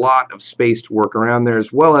have a lot of space to work around there,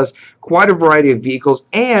 as well as quite a variety of vehicles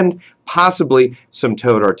and possibly some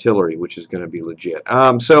towed artillery, which is going to be legit.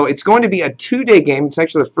 So it's going to be a 2-day game. It's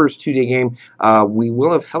actually the first 2-day game we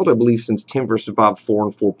will have held, I believe, since Tim vs. Bob 4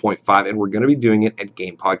 and 4.5, and we're going to be doing it at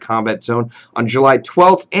Game Pod Combat Zone on July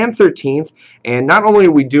 12th and 13th. And not only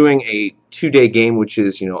are we doing a 2-day game, which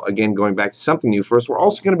is, again, going back to something new for us, we're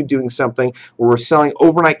also going to be doing something where we're selling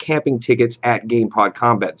overnight camping tickets at Game Pod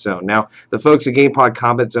Combat Zone. Now, the folks at Game Pod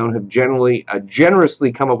Combat Zone have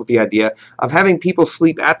generously come up with the idea of having people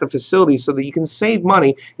sleep at the facility so that you can save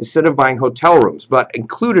money instead of buying hotel rooms. But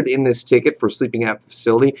included in this ticket for sleeping at the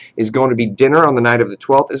facility is going to be dinner on the night of the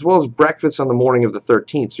 12th, as well as breakfast on the morning of the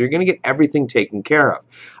 13th. So you're going to get everything taken care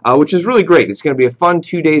of, which is really great. It's going to be a fun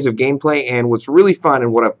 2 days of gameplay, and what's really fun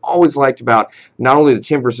and what I've always liked about not only the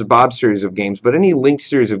Tim vs. Bob series of games, but any linked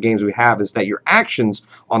series of games we have, is that your actions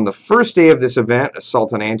on the first day of this event,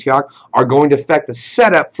 Assault on Antioch, are going to affect the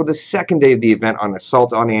setup for the second day of the event on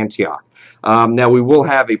Assault on Antioch. Now, we will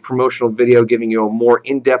have a promotional video giving you a more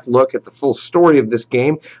in-depth look at the full story of this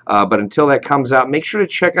game, but until that comes out, make sure to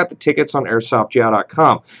check out the tickets on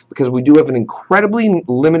airsoftgi.com, because we do have an incredibly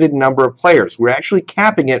limited number of players. We're actually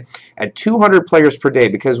capping it at 200 players per day,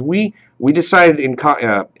 because we decided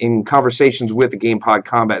in conversations with the Game Pod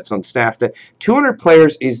Combat Zone staff that 200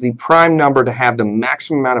 players is the prime number to have the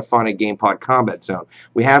maximum amount of fun at Game Pod Combat Zone.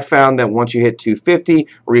 We have found that once you hit 250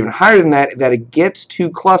 or even higher than that, that it gets too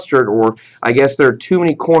clustered, or I guess there are too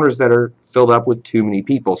many corners that are filled up with too many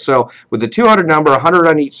people. So with the 200 number, 100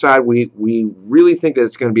 on each side, we really think that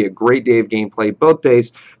it's going to be a great day of gameplay both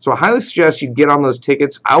days. So I highly suggest you get on those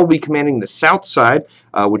tickets. I will be commanding the south side,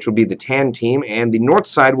 which will be the tan team, and the north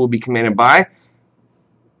side will be commanded by...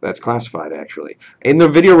 That's classified, actually. In the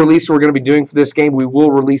video release we're going to be doing for this game, we will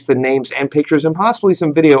release the names and pictures and possibly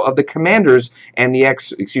some video of the commanders and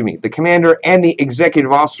the commander and the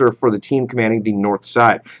executive officer for the team commanding the north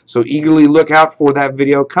side. So eagerly look out for that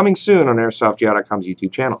video coming soon on airsoftgi.com's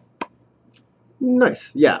YouTube channel.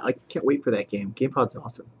 Nice. Yeah, I can't wait for that game. GamePod's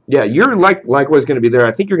awesome. Yeah, you're likewise going to be there.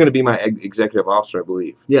 I think you're going to be my executive officer, I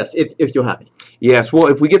believe. Yes, if you'll have me. Yes, well,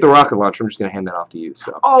 if we get the rocket launcher, I'm just going to hand that off to you.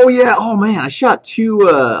 So. Oh yeah. Oh man, I shot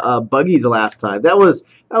 2 buggies last time. That was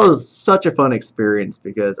such a fun experience,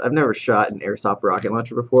 because I've never shot an airsoft rocket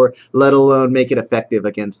launcher before, let alone make it effective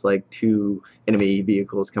against like 2 enemy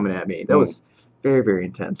vehicles coming at me. That was very, very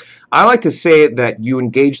intense. I like to say that you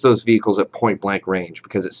engage those vehicles at point-blank range,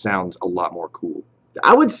 because it sounds a lot more cool.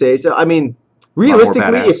 I would say so. I mean, Realistically,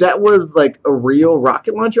 badass. if that was like a real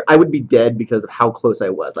rocket launcher, I would be dead because of how close I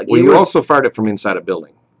was. Like, Well, it you was, also fired it from inside a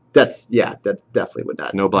building. that's definitely would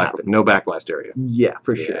not No happen. backblast area. Yeah,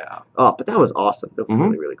 for sure. Yeah. Oh, but that was awesome. That was Mhm.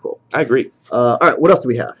 really, really cool. I agree. All right, what else do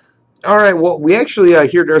we have? All right, well, we actually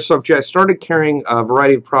here at Airsoft Jet started carrying a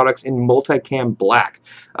variety of products in multicam black.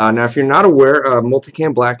 Now, if you're not aware,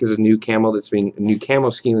 multicam black is a new camo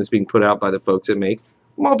scheme that's being put out by the folks that make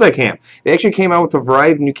multicam. They actually came out with a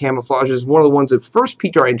variety of new camouflages. One of the ones that first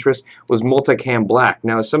piqued our interest was multicam black.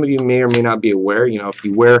 Now, as some of you may or may not be aware, if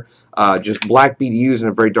you wear just black BDUs in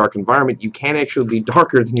a very dark environment, you can actually be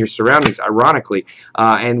darker than your surroundings, ironically,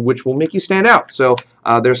 and which will make you stand out. So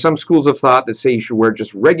there's some schools of thought that say you should wear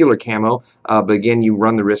just regular camo, but again, you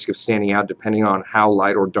run the risk of standing out depending on how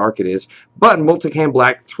light or dark it is. But multicam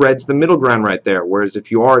black threads the middle ground right there, whereas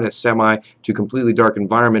if you are in a semi to completely dark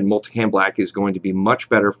environment, multicam black is going to be much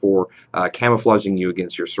better for camouflaging you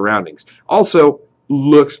against your surroundings. Also,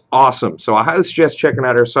 looks awesome. So I highly suggest checking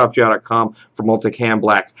out airsoftjow.com for multicam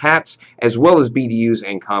black hats, as well as BDUs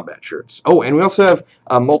and combat shirts. Oh, and we also have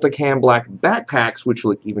multicam black backpacks, which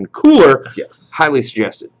look even cooler. Yes. Highly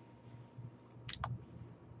suggested.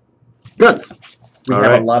 Guns. We All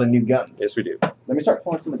have right. a lot of new guns. Yes, we do. Let me start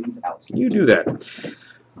pulling some of these out. You do that.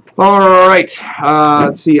 All right.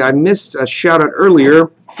 Let's see. I missed a shout out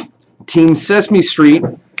earlier. Team Sesame Street,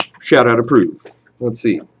 shout out approved. Let's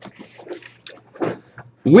see.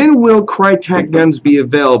 When will Crytek guns be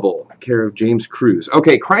available? Care of James Cruz.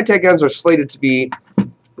 Okay, Crytek guns are slated to be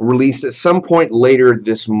released at some point later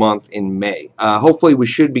this month in May. Hopefully we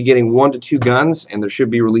should be getting 1 to 2 guns, and there should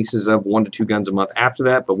be releases of 1 to 2 guns a month after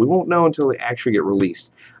that, but we won't know until they actually get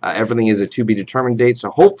released. Everything is a to be determined date, so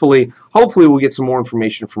hopefully we'll get some more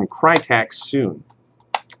information from Crytek soon.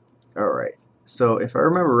 All right. So if I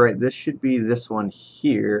remember right, this should be this one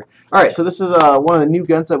here. All right, so this is one of the new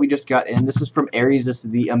guns that we just got in. This is from Ares. This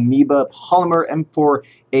is the Amoeba Polymer M4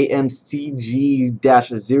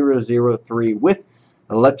 AMCG-003 with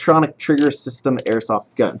electronic trigger system airsoft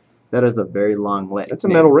gun. That is a very long name. It's a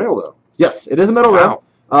metal rail, though. Yes, it is a metal Wow. rail.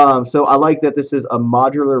 So I like that this is a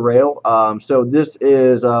modular rail. So this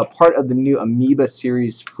is part of the new Amoeba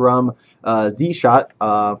series from Z-Shot,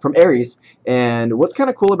 from Ares. And what's kind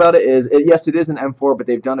of cool about it is, yes, it is an M4, but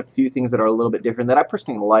they've done a few things that are a little bit different that I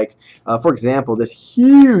personally like. For example, this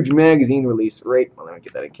huge magazine release right, well, let me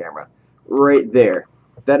get that in camera, right there.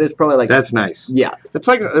 That is probably like... That's nice. Yeah. It's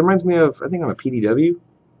like, it reminds me of, I think, on a PDW.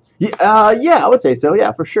 Yeah, I would say so.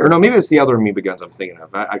 Yeah, for sure. Or no, maybe it's the other Amoeba guns I'm thinking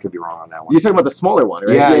of. I could be wrong on that one. You're talking about the smaller one,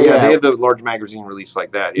 right? Yeah. They have the large magazine release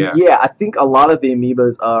like that, yeah. Yeah, I think a lot of the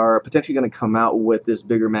Amoebas are potentially going to come out with this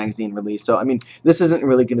bigger magazine release. So, I mean, this isn't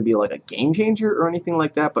really going to be like a game changer or anything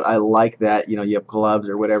like that, but I like that, you have gloves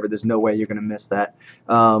or whatever. There's no way you're going to miss that.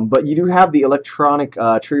 But you do have the electronic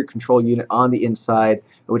trigger control unit on the inside,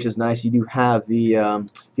 which is nice. You do have the, if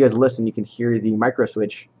you guys listen, you can hear the micro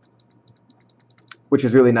switch, which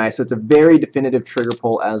is really nice. So it's a very definitive trigger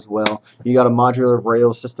pull as well. You got a modular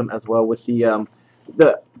rail system as well with the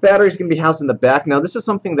battery's going to be housed in the back. Now, this is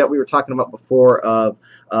something that we were talking about before of,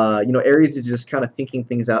 Ares is just kind of thinking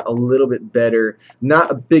things out a little bit better. Not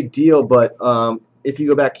a big deal, but if you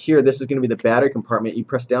go back here, this is going to be the battery compartment. You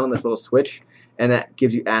press down on this little switch, and that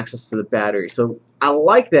gives you access to the battery. So I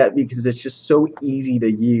like that because it's just so easy to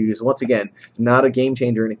use. Once again, not a game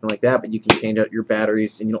changer or anything like that, but you can change out your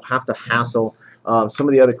batteries, and you don't have to hassle. Some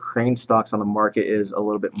of the other crane stocks on the market is a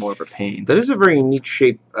little bit more of a pain. That is a very unique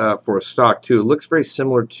shape for a stock, too. It looks very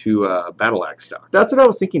similar to a Battle Axe stock. That's what I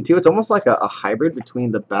was thinking, too. It's almost like a hybrid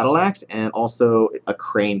between the Battle Axe and also a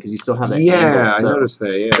crane, because you still have that angle. Yeah, So I noticed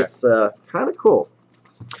that, yeah. it's kind of cool.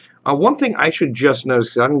 One thing I should just notice,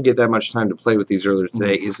 because I didn't get that much time to play with these earlier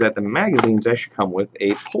today, is that the magazines actually come with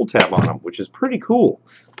a pull tab on them, which is pretty cool.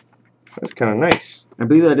 That's kind of nice. I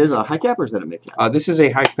believe that is a high cap, or is that a mid cap? This is a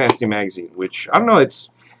high-capacity magazine, which, I don't know, it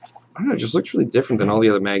just looks really different than all the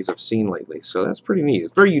other mags I've seen lately, so that's pretty neat.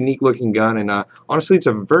 It's a very unique-looking gun, and honestly, it's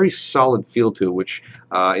a very solid feel to it, which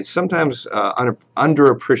is sometimes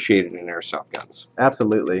underappreciated in airsoft guns.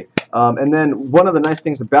 Absolutely. And then one of the nice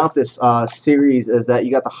things about this series is that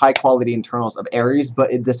you got the high quality internals of Ares,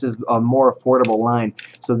 but this is a more affordable line.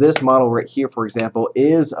 So this model right here, for example,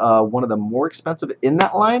 is one of the more expensive in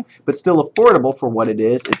that line, but still affordable for what it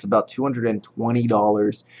is. It's about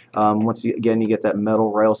 $220. Once again, you get that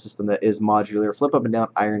metal rail system that is modular, flip up and down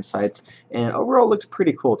iron sights, and overall looks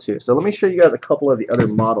pretty cool too. So let me show you guys a couple of the other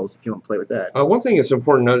models if you want to play with that. One thing that's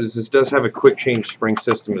important to note is this does have a quick change spring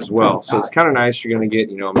system as well. So it's kind of nice. You're going to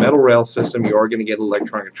get, a metal rail system. You are going to get an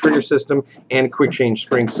electronic trigger system and a quick change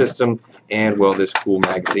spring system, and well, this cool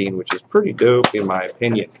magazine, which is pretty dope in my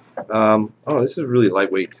opinion. Oh, this is really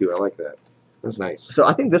lightweight too. I like that. That's nice. So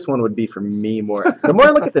I think this one would be for me more. The more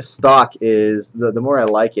I look at the stock, is the more I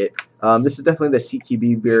like it. This is definitely the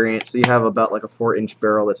CQB variant. So you have about like a 4-inch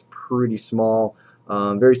barrel that's pretty small,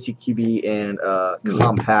 very CQB and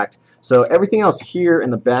compact. So everything else here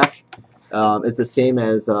in the back is the same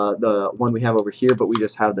as the one we have over here, but we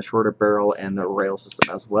just have the shorter barrel and the rail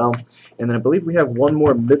system as well. And then I believe we have one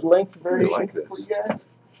more mid-length variant. I like this. For you guys.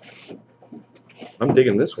 I'm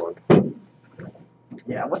digging this one.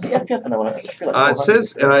 Yeah, what's the FPS on that one? I think it's like It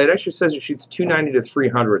says it actually says it shoots 290 to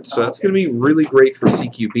 300, so that's going to be really great for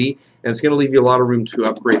CQB, and it's going to leave you a lot of room to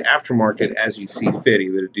upgrade aftermarket as you see fit,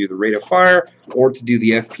 either to do the rate of fire or to do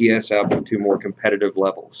the FPS up to a more competitive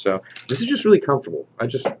level. So this is just really comfortable.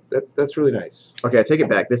 That's really nice. Okay, I take it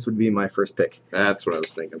back. This would be my first pick. That's what I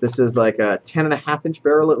was thinking. This is like a 10.5-inch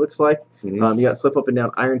barrel, it looks like. Mm-hmm. You got flip up and down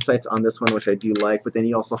iron sights on this one, which I do like, but then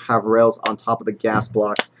you also have rails on top of the gas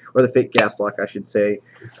block, or the fake gas block, I should say.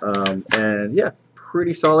 And yeah,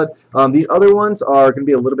 pretty solid. These other ones are going to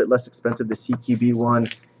be a little bit less expensive. The CQB one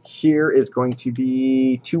here is going to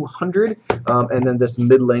be $200, and then this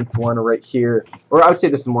mid-length one right here, or I would say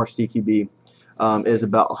this is more CQB, is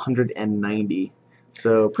about $190.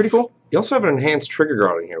 So pretty cool. You also have an enhanced trigger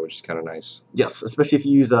guard in here, which is kind of nice. Yes, especially if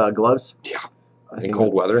you use gloves. Yeah. In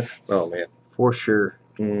cold weather. Oh man. For sure.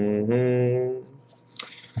 Mm-hmm.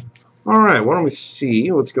 All right, why don't we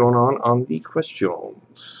see what's going on the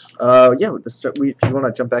questions? Yeah, if you want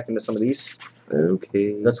to jump back into some of these,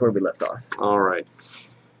 Okay. that's where we left off. All right.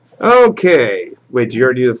 Okay. Wait, did you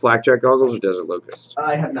already do the flakjack goggles or desert locust?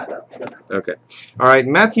 I have not done that. Okay. All right,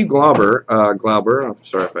 Matthew Glauber, I'm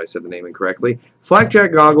sorry if I said the name incorrectly.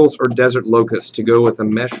 Flakjack goggles or desert locust to go with a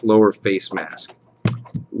mesh lower face mask?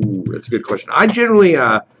 Ooh, that's a good question. I generally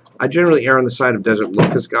err on the side of desert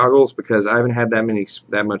locust goggles because I haven't had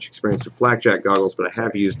that much experience with flakjack goggles, but I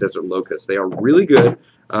have used desert locust. They are really good.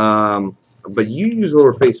 But you use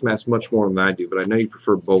lower face masks much more than I do, but I know you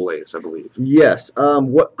prefer Boleys, I believe. Yes.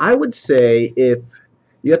 What I would say, if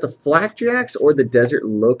you got the flakjacks or the desert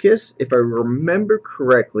locust, if I remember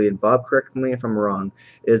correctly, and Bob, correct me if I'm wrong,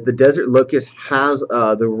 is the desert locust has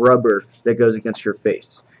the rubber that goes against your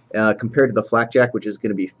face. Compared to the flakjack, which is going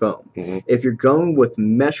to be foam. Mm-hmm. If you're going with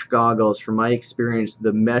mesh goggles, from my experience,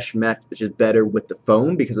 the mesh is better with the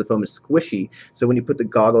foam because the foam is squishy. So when you put the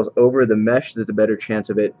goggles over the mesh, there's a better chance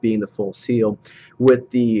of it being the full seal. With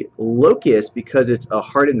the locust, because it's a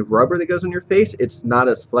hardened rubber that goes on your face, it's not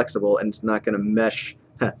as flexible and it's not going to mesh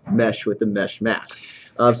with the mesh mask.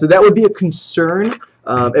 So that would be a concern.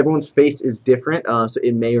 Everyone's face is different, so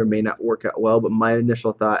it may or may not work out well, but my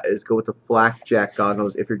initial thought is go with the flakjack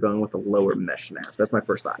goggles if you're going with a lower mesh mask. That's my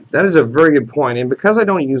first thought. That is a very good point, and because I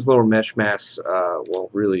don't use lower mesh masks,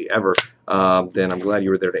 well, really ever, then I'm glad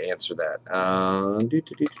you were there to answer that.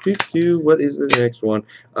 What is the next one?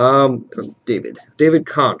 David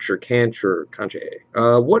Conch, or Conche.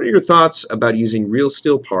 What are your thoughts about using real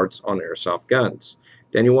steel parts on airsoft guns?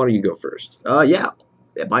 Daniel, why don't you go first? Yeah.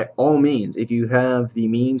 By all means, if you have the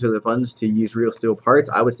means or the funds to use real steel parts,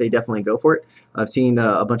 I would say definitely go for it. I've seen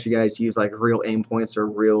a bunch of guys use like real aim points or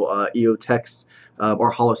real EOTechs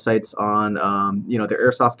or hollow sights on their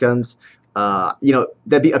airsoft guns.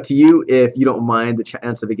 That'd be up to you if you don't mind the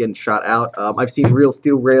chance of it getting shot out. I've seen real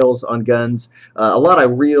steel rails on guns, a lot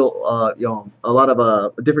of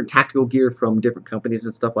different tactical gear from different companies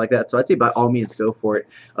and stuff like that. So I'd say by all means go for it.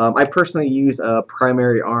 I personally use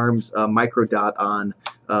Primary Arms micro dot on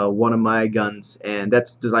one of my guns, and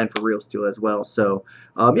that's designed for real steel as well. So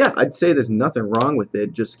yeah, I'd say there's nothing wrong with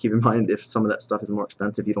it. Just keep in mind if some of that stuff is more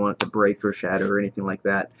expensive, you don't want it to break or shatter or anything like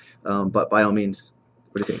that. But by all means,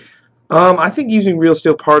 what do you think? I think using real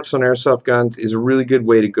steel parts on airsoft guns is a really good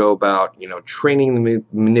way to go about, training the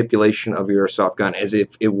manipulation of your airsoft gun as if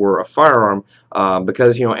it were a firearm,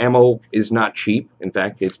 because, ammo is not cheap. In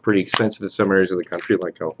fact, it's pretty expensive in some areas of the country,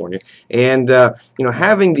 like California. And,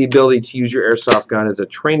 having the ability to use your airsoft gun as a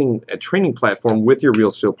training platform with your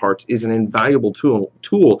real steel parts is an invaluable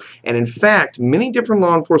tool. And in fact, many different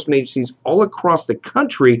law enforcement agencies all across the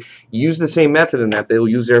country use the same method in that they will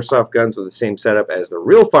use airsoft guns with the same setup as the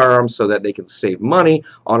real firearms, so that they can save money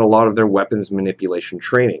on a lot of their weapons manipulation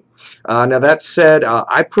training. Now that said,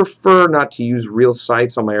 I prefer not to use real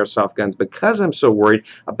sights on my airsoft guns because I'm so worried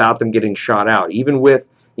about them getting shot out. Even with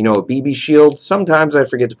a BB shield, sometimes I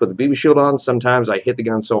forget to put the BB shield on, sometimes I hit the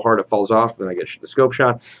gun so hard it falls off, then I get the scope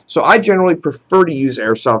shot. So I generally prefer to use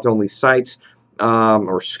airsoft only sights.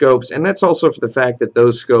 or scopes, and that's also for the fact that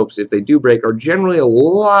those scopes, if they do break, are generally a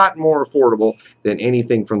lot more affordable than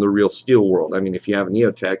anything from the real steel world. I mean, if you have a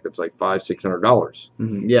Neotech, that's like $500-600.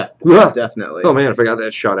 Yeah, Yeah. definitely. Oh man, if I got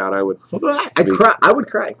that shot out, I would. I'd cry. I would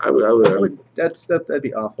cry. I would. That'd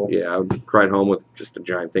be awful. Yeah, I would cry at home with just a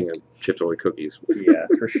giant thing of Chips Ahoy cookies. Yeah,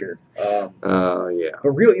 for sure. Yeah.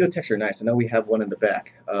 But real Neotechs are nice. I know we have one in the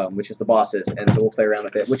back, which is the boss's, and so we'll play around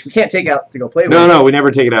with it, which we can't take out to go play with. No, we never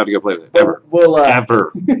take it out to go play with it. Ever. We'll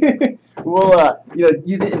Ever. we'll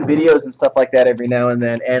use it in videos and stuff like that every now and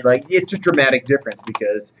then, and like it's a dramatic difference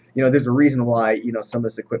because there's a reason why some of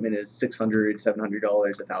this equipment is $600, $700,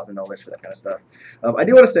 $1,000 for that kind of stuff. I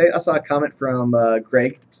do want to say I saw a comment from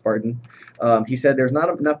Greg Spartan. He said there's not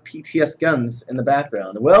enough PTS guns in the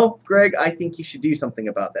background. Well, Greg, I think you should do something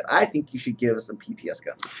about that. I think you should give us some PTS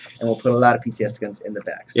guns, and we'll put a lot of PTS guns in the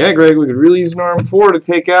back. So. Yeah, Greg, we could really use an RM4 to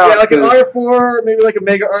take out. Yeah, like an R4, maybe like a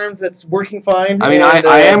Mega Arms that's working fine. I mean,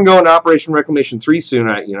 I am going to Operation Reclamation 3 soon.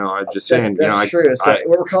 I'm just saying. That's true. So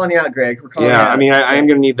we're calling you out, Greg. We're calling you out. I mean, I am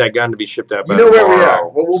going to need that gun to be shipped out. You know where we are.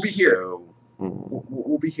 Well, we'll be here. So,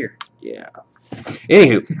 we'll be here. Yeah.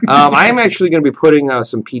 Anywho, I am actually going to be putting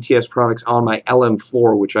some PTS products on my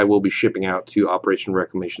LM4, which I will be shipping out to Operation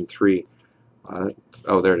Reclamation 3.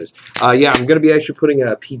 Oh, there it is. Yeah, I'm going to be actually putting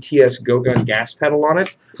a PTS Go Gun gas pedal on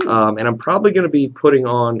it, and I'm probably going to be putting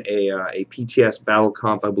on a PTS Battle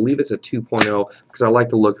Comp. I believe it's a 2.0 because I like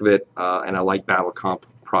the look of it, and I like Battle Comp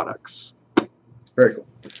products. Very cool.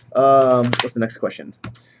 What's the next question?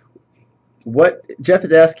 Jeff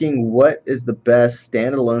is asking, what is the best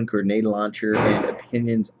standalone grenade launcher and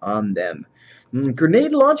opinions on them?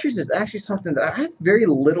 Grenade launchers is actually something that I have very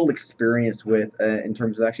little experience with in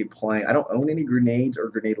terms of actually playing. I don't own any grenades or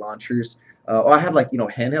grenade launchers. I have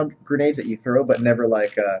handheld grenades that you throw, but never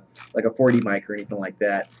like a 4D mic or anything like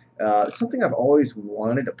that. It's something I've always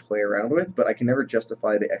wanted to play around with, but I can never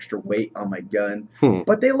justify the extra weight on my gun.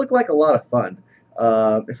 But they look like a lot of fun.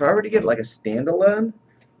 If I were to get like a standalone,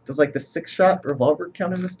 does like the 6-shot revolver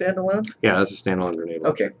count as a standalone? Yeah, that's a standalone grenade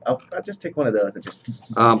launcher. Okay, I'll just take one of those and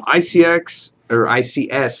just. ICS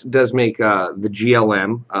does make the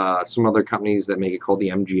GLM. Some other companies that make it called the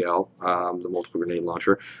MGL, the multiple grenade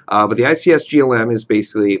launcher. But the ICS GLM is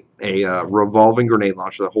basically a revolving grenade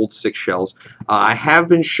launcher that holds 6 shells. I have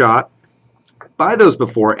been shot by those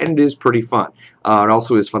before, and it is pretty fun. It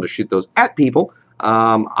also is fun to shoot those at people.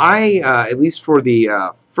 At least for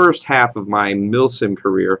the first half of my MilSim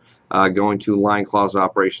career, going to Line Claws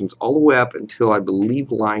operations all the way up until I believe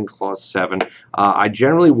Line Claws 7, I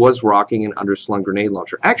generally was rocking an underslung grenade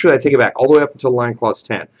launcher. Actually, I take it back, all the way up until Line Claws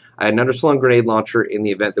 10. I had an underslung grenade launcher in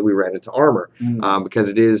the event that we ran into armor, because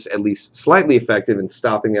it is at least slightly effective in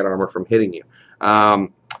stopping that armor from hitting you.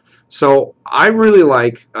 So I really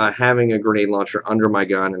like having a grenade launcher under my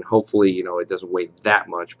gun, and hopefully, it doesn't weigh that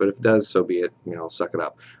much. But if it does, so be it. I'll suck it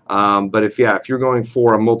up. But if you're going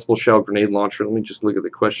for a multiple shell grenade launcher, let me just look at the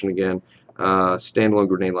question again. Standalone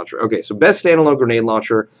grenade launcher. Okay, so best standalone grenade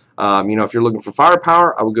launcher. If you're looking for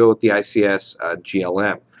firepower, I would go with the ICS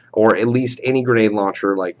GLM, or at least any grenade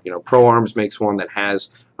launcher. Like Pro Arms makes one that has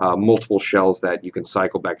multiple shells that you can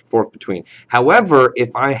cycle back and forth between. However, if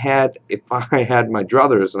I had my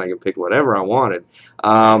druthers and I could pick whatever I wanted,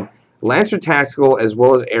 Lancer Tactical, as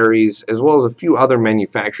well as Ares, as well as a few other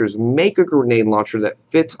manufacturers, make a grenade launcher that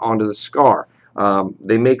fits onto the Scar.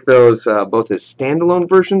 They make those both as standalone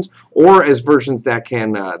versions or as versions that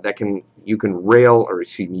you can rail, or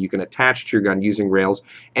excuse me, you can attach to your gun using rails.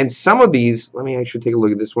 And some of these, let me actually take a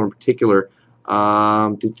look at this one in particular.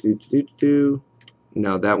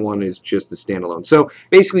 No, that one is just the standalone. So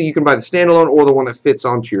basically, you can buy the standalone or the one that fits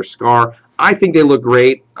onto your Scar. I think they look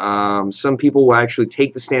great. Some people will actually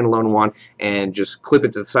take the standalone one and just clip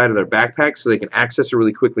it to the side of their backpack so they can access it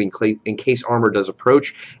really quickly in case armor does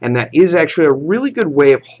approach. And that is actually a really good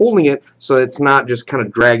way of holding it so it's not just kind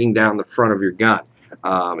of dragging down the front of your gun.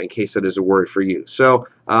 In case that is a worry for you. So,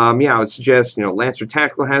 yeah, I would suggest, Lancer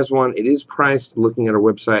Tactical has one. It is priced, looking at our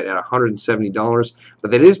website, at $170, but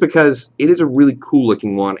that is because it is a really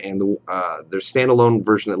cool-looking one, and their standalone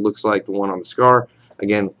version that looks like the one on the Scar,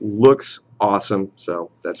 again, looks awesome, so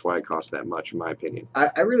that's why it costs that much, in my opinion.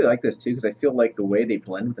 I really like this, too, because I feel like the way they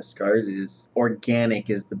blend with the Scars is organic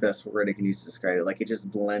is the best word I can use to describe it. Like, it just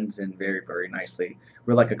blends in very, very nicely.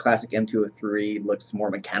 Where, like, a classic M203 looks more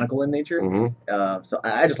mechanical in nature. So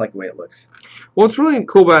I just like the way it looks. Well, what's really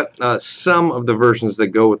cool about some of the versions that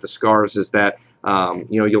go with the Scars is that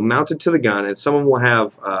You'll mount it to the gun, and some of them will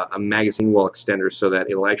have a magazine well extender so that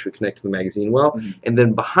it'll actually connect to the magazine well. And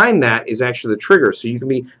then behind that is actually the trigger, so you can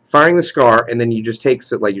be firing the SCAR, and then you just take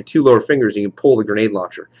like your 2 lower fingers and you can pull the grenade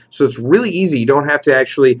launcher. So it's really easy. You don't have to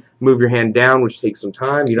actually move your hand down, which takes some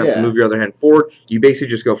time. You don't have to move your other hand forward. You basically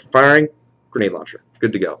just go firing, grenade launcher,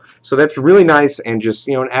 good to go. So that's really nice, and just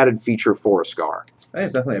an added feature for a SCAR. That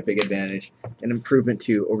is definitely a big advantage, an improvement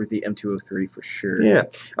too over the M203 for sure. Yeah,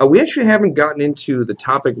 we actually haven't gotten into the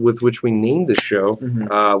topic with which we named the show,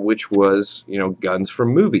 which was guns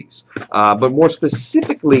from movies, but more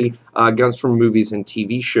specifically guns from movies and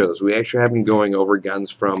TV shows. We actually have been going over guns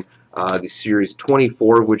from the series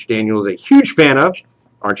 24, of which Daniel is a huge fan of,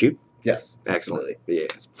 aren't you? Yes, Excellent. absolutely.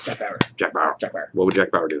 Yes. Jack Bauer. Jack Bauer. Jack Bauer. What would Jack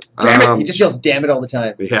Bauer do? Damn it! He just yells "damn it" all the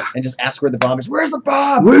time. Yeah. And just asks where the bomb is. Where's the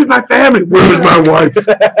bomb? Where's my family? Where's my wife?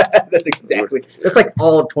 That's exactly. That's like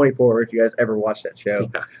all of 24. If you guys ever watched that show.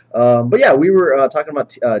 Yeah. But yeah, we were talking about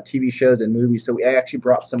TV shows and movies, so we actually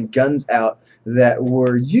brought some guns out that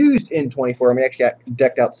were used in 24. And we actually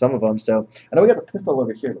decked out some of them. So I know we got the pistol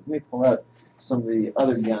over here. But let me pull out some of the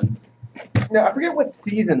other guns. Now I forget what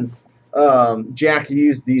seasons Jack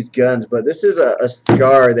used these guns, but this is a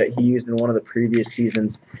SCAR that he used in one of the previous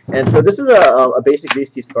seasons. And so this is a basic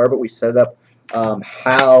VC SCAR, but we set it up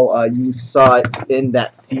how you saw it in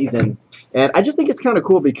that season. And I just think it's kind of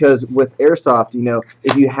cool because with Airsoft,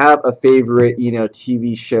 if you have a favorite,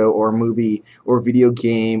 TV show or movie or video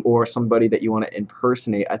game or somebody that you want to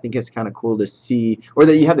impersonate, I think it's kind of cool to see, or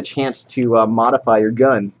that you have the chance to modify your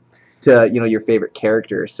gun to your favorite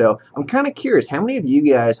character. So I'm kind of curious, how many of you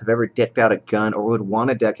guys have ever decked out a gun or would want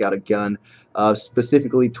to deck out a gun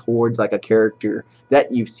specifically towards like a character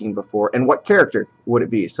that you've seen before, and what character would it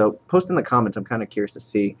be? So post in the comments. I'm kind of curious to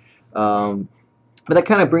see. But that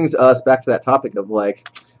kind of brings us back to that topic of like,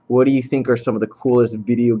 what do you think are some of the coolest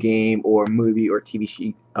video game or movie or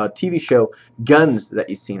TV show guns that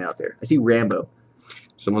you've seen out there? I see Rambo.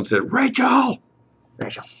 Someone said Rachel.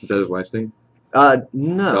 Rachel. Is that his wife's name?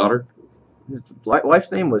 No. Daughter? His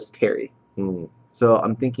wife's name was Terry. So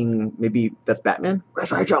I'm thinking maybe that's Batman?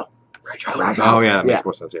 Where's Rachel? Rachel. Oh, yeah, that makes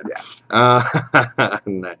more sense,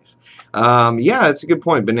 Nice. Yeah, that's a good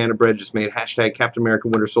point. Banana Bread just made # Captain America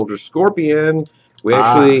Winter Soldier Scorpion.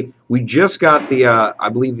 We just got the, I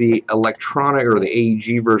believe the electronic or the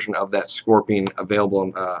AEG version of that Scorpion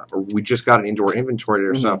available, or we just got it into our inventory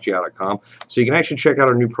at airsoftgeo.com. So you can actually check out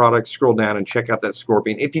our new products, scroll down and check out that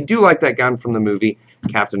Scorpion if you do like that gun from the movie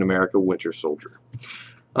Captain America Winter Soldier.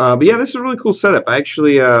 But yeah, this is a really cool setup. I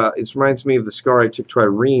actually, it reminds me of the SCAR I took to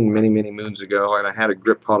Irene many, many moons ago, and I had a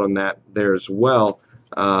grip pod on that there as well.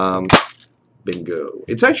 Bingo.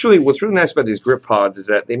 It's actually, what's really nice about these grip pods is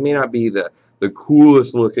that they may not be the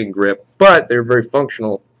coolest looking grip, but they're very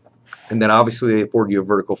functional. And then obviously they afford you a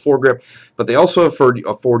vertical foregrip, but they also afford you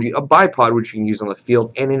a bipod, which you can use on the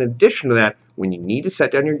field. And in addition to that, when you need to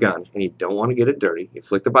set down your gun and you don't want to get it dirty, you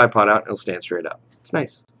flick the bipod out and it'll stand straight up. It's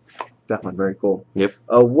nice. Definitely very cool. Yep.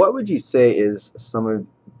 What would you say is some of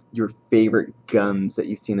your favorite guns that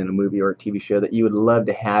you've seen in a movie or a TV show that you would love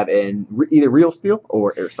to have in either real steel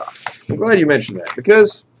or airsoft? I'm glad you mentioned that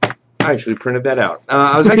because I actually printed that out.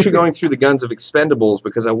 I was actually going through the guns of Expendables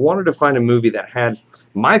because I wanted to find a movie that had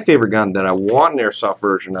my favorite gun that I want an airsoft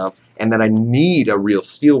version of and that I need a real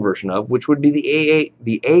steel version of, which would be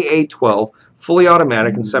the AA-12 fully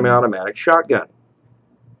automatic and semi-automatic shotgun.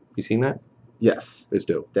 You seen that? Yes. It's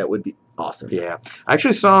dope. That would be awesome. Yeah. I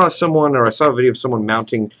actually saw I saw a video of someone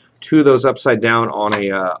mounting 2 of those upside down on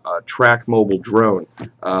a track mobile drone.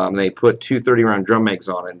 They put 2 30-round drum mags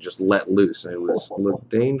on it and just let loose, and it was a little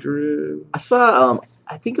dangerous. I saw,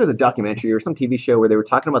 I think it was a documentary or some TV show where they were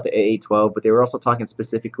talking about the AA-12, but they were also talking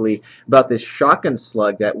specifically about this shotgun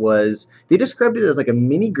slug that was, they described it as like a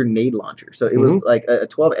mini grenade launcher. So it was like a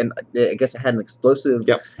 12, and I guess it had an explosive.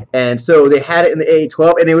 Yep. And so they had it in the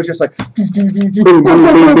AA-12, and it was just like, I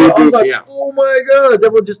was like, oh my god,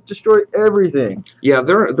 that will just destroy everything. Yeah,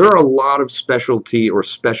 there are a lot of specialty or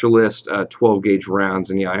specialist 12-gauge rounds,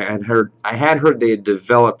 and yeah, I had heard they had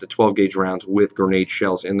developed the 12-gauge rounds with grenade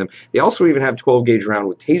shells in them. They also even have 12-gauge rounds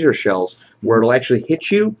with taser shells where it'll actually hit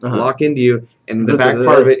you, lock into you, and the back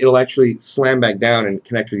part of it, it'll actually slam back down and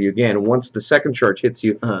connect with you again. And once the second charge hits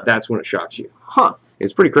you, that's when it shocks you. Huh.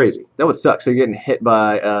 It's pretty crazy. That would suck. So you're getting hit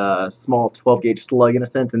by a small 12-gauge slug in a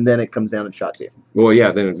sense, and then it comes down and shots you. Well,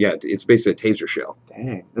 yeah, it's basically a taser shell.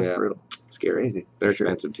 Dang, that's brutal. Scary. Crazy. They're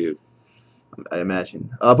expensive too. I imagine.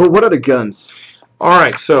 But what other guns? All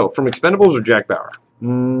right, so from Expendables or Jack Bauer?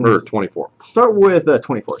 Or 24. Start with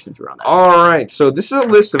 24 since we're on that. All right, so this is a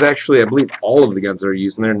list of actually, I believe, all of the guns that are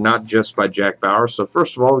used in there, not just by Jack Bauer. So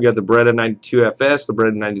first of all, we got the Beretta 92 FS, the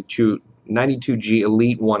Beretta 92G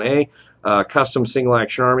Elite 1A, Custom Single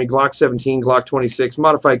Action Army, Glock 17, Glock 26,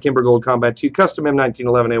 Modified Kimber Gold Combat 2, Custom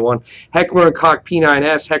M1911A1, Heckler & Koch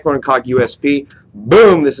P9S, Heckler & Koch USP.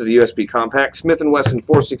 Boom! This is the USB Compact. Smith & Wesson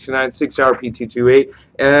 469, 6-hour P228,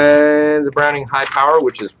 and the Browning High Power,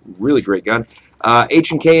 which is a really great gun.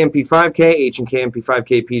 H&K MP5K, H&K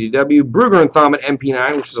MP5K PDW, Brugger & Thommet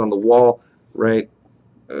MP9, which is on the wall right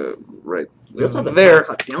We also have the there.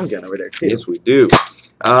 down gun over there too. Yes, we do.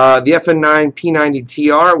 The FN9 P90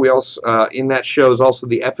 TR. We also in that show is also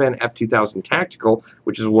the FN F2000 Tactical,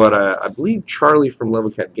 which is what I believe Charlie from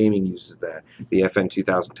Level Cap Gaming uses. That the FN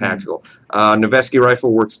 2000 Tactical. Noveski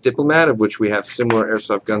Rifle Works Diplomat, of which we have similar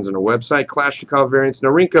airsoft guns on our website. Kalashnikov variants.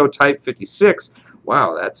 Norinco Type 56.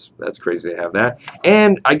 Wow, that's crazy to have that.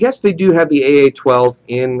 And I guess they do have the AA12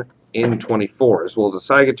 in 24, as well as the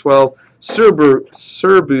Saiga 12,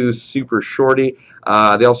 Serbu Super Shorty.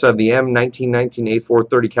 They also have the M1919 A4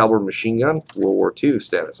 30 caliber machine gun, World War II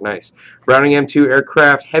status, nice. Browning M2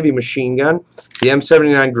 aircraft heavy machine gun, the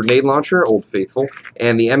M79 grenade launcher, Old Faithful,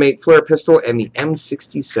 and the M8 flare pistol, and the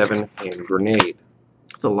M67 hand grenade.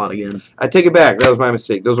 That's a lot of guns. I take it back. That was my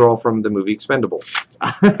mistake. Those are all from the movie Expendables.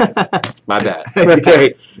 My bad.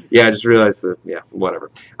 Okay. Yeah, I just realized that, yeah,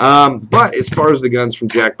 whatever. But as far as the guns from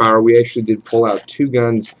Jack Bauer, we actually did pull out 2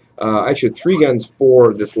 guns, actually 3 guns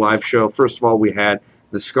for this live show. First of all, we had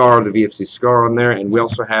the SCAR, the VFC SCAR on there, and we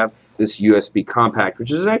also have this USB Compact,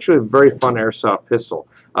 which is actually a very fun airsoft pistol.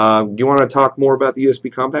 Do you want to talk more about the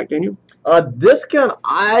USB Compact, Daniel? This gun,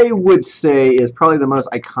 I would say, is probably the most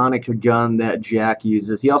iconic gun that Jack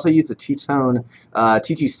uses. He also used a two-tone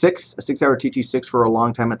 226, a 6-hour 226 for a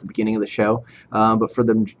long time at the beginning of the show. But for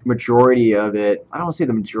the majority of it, I don't want to say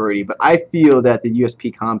the majority, but I feel that the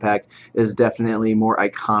USP Compact is definitely more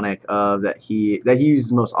iconic that he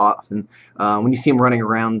uses most often. When you see him running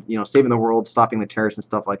around, you know, saving the world, stopping the terrorists and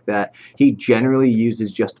stuff like that, he generally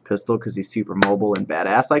uses just a pistol because he's super mobile and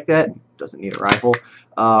badass like that. Doesn't need a rifle.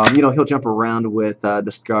 You know, he'll jump around with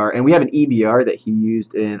the SCAR, and we have an EBR that he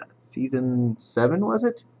used in season 7, was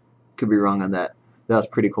it? Could be wrong on that. That was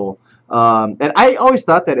pretty cool. And I always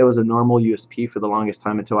thought that it was a normal USP for the longest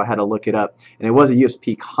time until I had to look it up, and it was a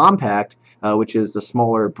USP Compact, which is the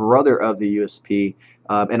smaller brother of the USP.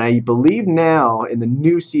 And I believe now in the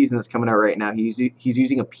new season that's coming out right now, he's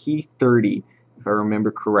using a P30. If I remember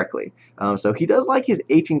correctly. So he does like his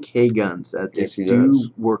H&K guns. Yes, he do does.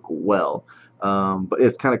 work well. But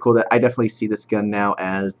it's kind of cool that I definitely see this gun now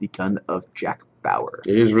as the gun of Jack Bauer.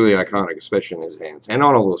 It is really iconic, especially in his hands. And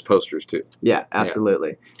on all those posters, too. Yeah,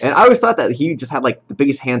 absolutely. Yeah. And I always thought that he just had like the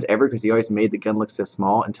biggest hands ever because he always made the gun look so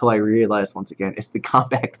small until I realized once again it's the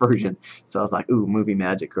compact version. So I was like, ooh, movie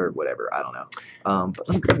magic or whatever. I don't know. But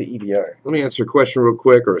let me grab the EBR. Let me answer a question real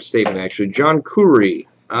quick, or a statement, actually. John Curry.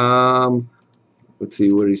 Let's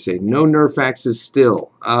see, what did he say? No Nerf axes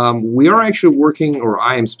still. We are actually working, or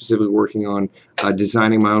I am specifically working on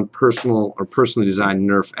designing my own personally designed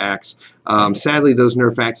Nerf axe. Sadly, those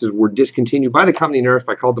Nerf axes were discontinued by the company Nerf.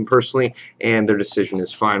 I called them personally, and their decision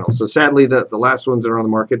is final. So sadly, the last ones that are on the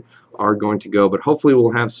market are going to go, but hopefully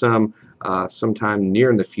we'll have some sometime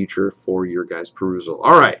near in the future for your guys' perusal.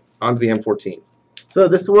 All right, on to the M14. So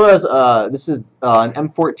this is an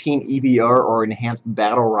M14 EBR, or Enhanced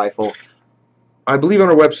Battle Rifle. I believe on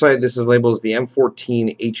our website this is labeled as the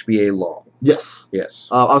M14 HBA Long. Yes. Yes.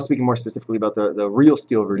 I was speaking more specifically about the real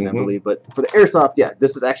steel version, I believe. But for the airsoft, yeah,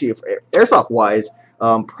 this is actually, airsoft-wise,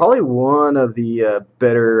 probably one of the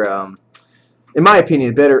better, in my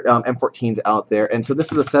opinion, better M14s out there. And so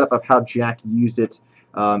this is a setup of how Jack used it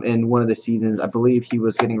in one of the seasons. I believe he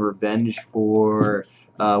was getting revenge for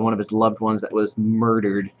one of his loved ones that was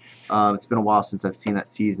murdered. It's been a while since I've seen that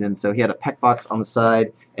season. So he had a PEC box on the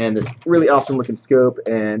side and this really awesome looking scope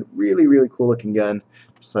and really, really cool looking gun.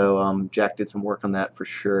 So Jack did some work on that for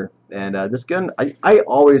sure. And this gun, I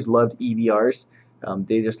always loved EBRs.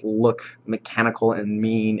 They just look mechanical and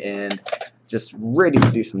mean and just ready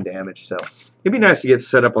to do some damage. So it'd be nice to get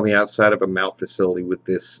set up on the outside of a mount facility with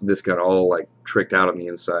this gun all like tricked out on the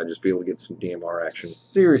inside, just be able to get some DMR action.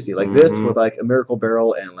 Seriously, like this with like a Miracle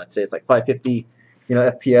Barrel and let's say it's like 550, you know,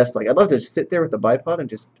 FPS. Like I'd love to just sit there with the bipod and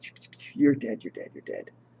just, you're dead, you're dead, you're dead.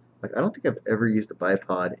 Like I don't think I've ever used a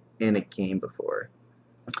bipod in a game before.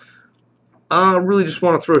 I really just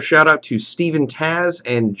want to throw a shout out to Steven Taz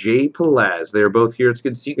and Jay Palaz. They're both here. It's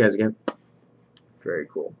good to see you guys again. Very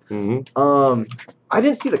cool. I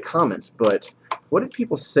didn't see the comments, but what did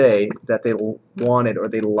people say that they wanted or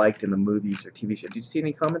they liked in the movies or TV show? Did you see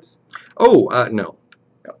any comments? Oh, no.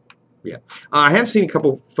 Oh. Yeah. I have seen a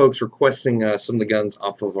couple folks requesting some of the guns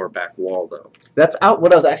off of our back wall, though. That's out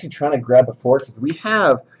what I was actually trying to grab before, because we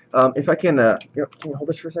have If I can, can you hold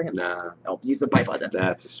this for a second? Nah, I'll use the buy button.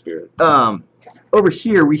 that's a spirit. Over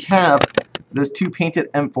here we have those two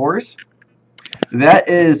painted M4s. That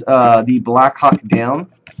is the Black Hawk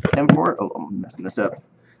Down M4. Oh, I'm messing this up.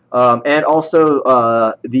 And also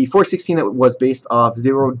the 416 that was based off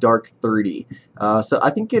Zero Dark 30. So I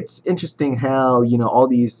think it's interesting how all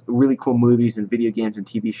these really cool movies and video games and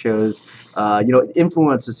TV shows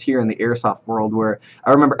influences here in the airsoft world. Where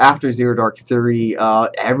I remember after Zero Dark 30,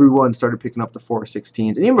 everyone started picking up the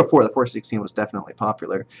 416s, and even before the 416 was definitely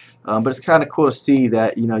popular. But it's kind of cool to see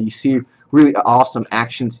that you see really awesome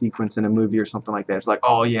action sequence in a movie or something like that. It's like,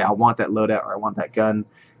 oh yeah, I want that loadout or I want that gun.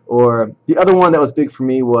 Or the other one that was big for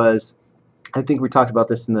me was, I think we talked about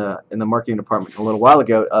this in the marketing department a little while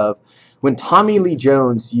ago, of when Tommy Lee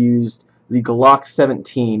Jones used the Glock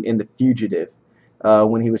 17 in The Fugitive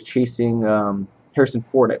when he was chasing Harrison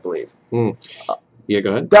Ford, I believe. Yeah,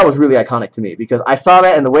 go ahead. That was really iconic to me because I saw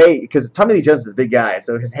that in the way, because Tommy Lee Jones is a big guy,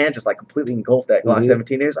 so his hand just like completely engulfed that Glock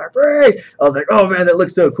 17. And he was like, "Free!" I was like, "Oh man, that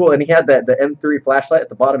looks so cool!" And he had the M3 flashlight at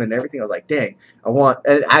the bottom and everything. I was like, "Dang, I want."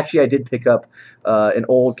 And actually, I did pick up an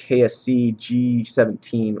old KSC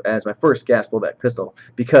G17 as my first gas blowback pistol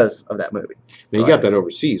because of that movie. Now you got that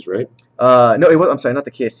overseas, right? No, it was. I'm sorry, not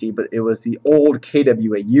the KSC, but it was the old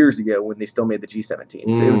KWA years ago when they still made the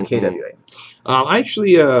G17. So it was KWA.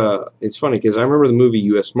 Actually, it's funny because I remember the movie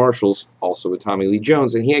U.S. Marshals, also with Tommy Lee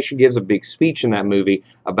Jones, and he actually gives a big speech in that movie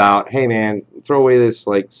about, hey man, throw away this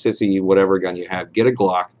like sissy whatever gun you have, get a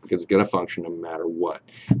Glock because it's gonna function no matter what.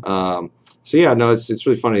 So yeah, no, it's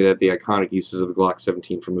really funny that the iconic uses of the Glock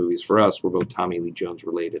 17 for movies for us were both Tommy Lee Jones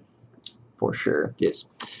related. For sure. Yes.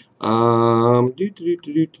 I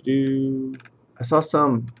saw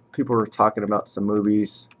some people were talking about some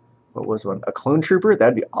movies. What was one? A Clone Trooper?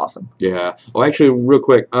 That'd be awesome. Yeah. Well, actually, real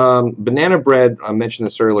quick, Banana Bread, I mentioned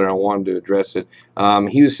this earlier, I wanted to address it.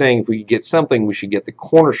 He was saying if we could get something, we should get the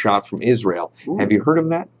corner shot from Israel. Ooh. Have you heard of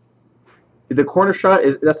that? The corner shot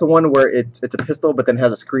that's the one where it's a pistol, but then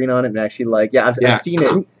has a screen on it, and actually I've seen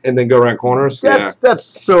it, and then go around corners. That's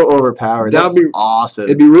so overpowered. That'd be awesome.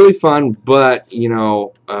 It'd be really fun, but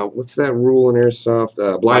what's that rule in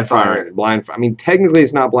airsoft? Blind firing. I mean, technically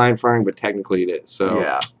it's not blind firing, but technically it is. So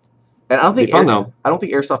yeah, and I don't think I don't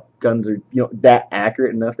think airsoft guns are that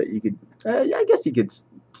accurate enough that you could. I guess you could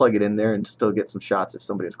plug it in there and still get some shots if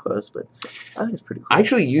somebody was close, but I think it's pretty cool. I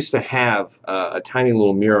actually used to have a tiny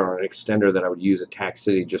little mirror or an extender that I would use at Tac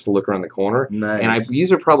City just to look around the corner. Nice. And I've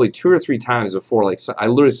used it probably 2 or 3 times before. Like, I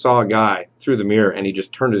literally saw a guy through the mirror and he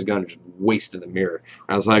just turned his gun and just wasted the mirror.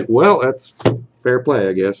 I was like, well, that's fair play,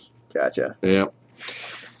 I guess. Gotcha. Yeah.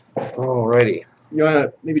 Alrighty. You want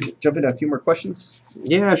to maybe jump into a few more questions?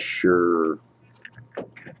 Yeah, sure.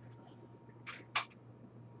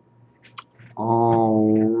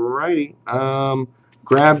 Alrighty.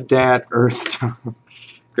 Grab that earth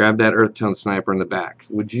tone sniper in the back.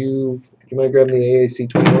 Would you mind grabbing the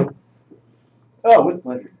AAC-21? Oh, with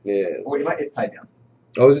pleasure. Yes. Oh, it's tied down.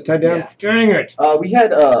 Oh, is it tied down? Yeah. Dang it. We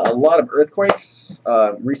had a lot of earthquakes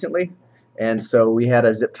recently, and so we had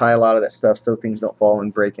to zip tie a lot of that stuff so things don't fall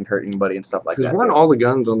and break and hurt anybody and stuff like that. Because weren't all the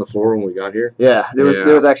guns on the floor when we got here? Yeah, there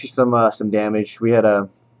was actually some damage. We had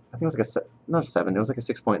I think it was like not a 7. It was like a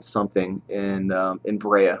 6 point something in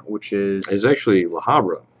Brea, which is. It's actually La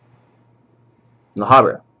Habra. La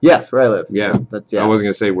Habra. Yes, where I live. Yeah. That's yeah. I wasn't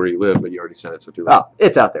gonna say where you live, but you already said it, so too late. Oh,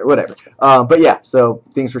 it's out there. Whatever. But yeah, so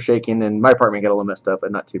things were shaking, and my apartment got a little messed up,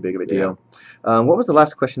 but not too big of a deal. Yeah. What was the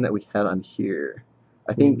last question that we had on here?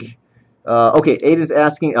 I think. Okay, Aiden's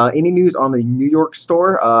asking, any news on the New York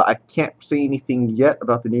store? I can't say anything yet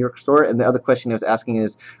about the New York store. And the other question I was asking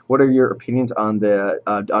is, what are your opinions on the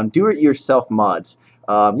on do-it-yourself mods?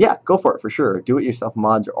 Yeah, go for it for sure. Do-it-yourself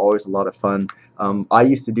mods are always a lot of fun. I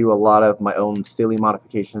used to do a lot of my own silly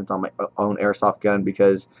modifications on my own airsoft gun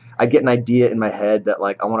because I'd get an idea in my head that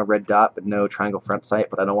like I want a red dot but no triangle front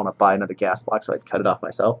sight, but I don't want to buy another gas block, so I'd cut it off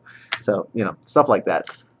myself. So stuff like that.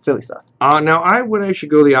 Silly stuff. Now, I would actually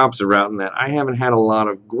go the opposite route in that I haven't had a lot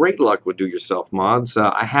of great luck with do-yourself mods.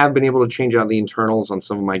 I have been able to change out the internals on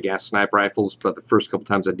some of my gas sniper rifles, but the first couple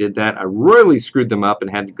times I did that, I royally screwed them up and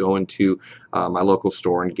had to go into my local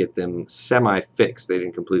store and get them semi-fixed. They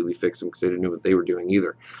didn't completely fix them because they didn't know what they were doing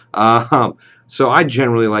either. So I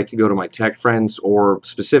generally like to go to my tech friends or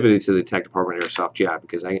specifically to the tech department Airsoft Jab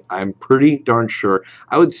because I'm pretty darn sure,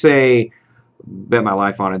 I would say, bet my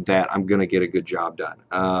life on it that I'm going to get a good job done.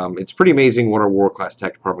 It's pretty amazing what our world-class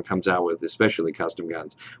tech department comes out with, especially custom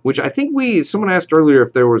guns, which I think someone asked earlier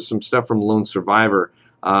if there was some stuff from Lone Survivor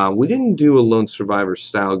We didn't do a Lone Survivor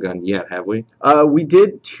style gun yet, have we? We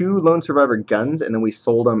did 2 Lone Survivor guns, and then we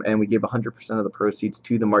sold them, and we gave 100% of the proceeds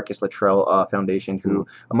to the Marcus Luttrell Foundation, who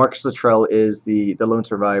Marcus Luttrell is the Lone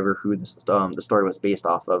Survivor who the story was based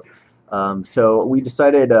off of. So we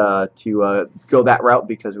decided to go that route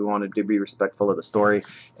because we wanted to be respectful of the story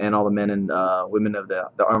and all the men and women of the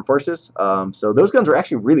armed forces. So those guns were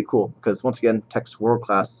actually really cool because, once again, Tech's world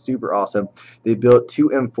class, super awesome. They built 2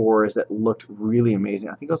 M4s that looked really amazing.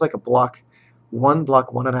 I think it was like a block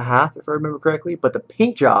 1.5, if I remember correctly. But the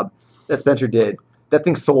paint job that Spencer did, that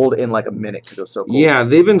thing sold in like a minute because it was so cool. Yeah,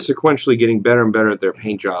 they've been sequentially getting better and better at their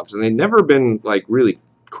paint jobs, and they've never been like really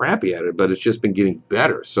crappy at it, but it's just been getting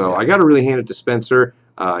better. So I got to really hand it to Spencer.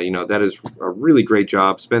 That is a really great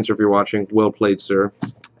job. Spencer, if you're watching, well played, sir.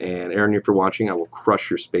 And Aaron, if you're watching, I will crush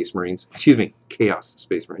your Space Marines. Excuse me, Chaos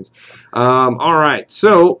Space Marines. All right,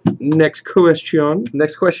 so next question.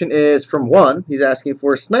 Next question is from Juan. He's asking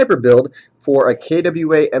for a sniper build for a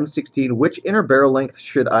KWA M16. Which inner barrel length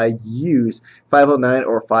should I use, 509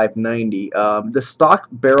 or 590? The stock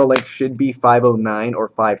barrel length should be 509 or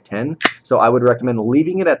 510. So I would recommend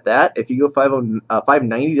leaving it at that. If you go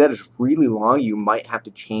 590, that is really long. You might have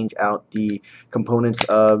to change out the components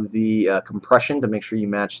of the compression to make sure you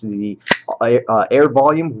match the air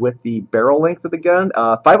volume with the barrel length of the gun.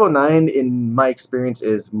 509, in my experience,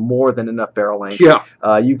 is more than enough barrel length. Yeah.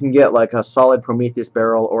 You can get like a solid Prometheus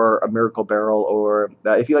barrel or a Miracle barrel, or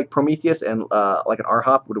if you like Prometheus and like an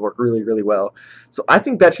R-Hop would work really, really well. So I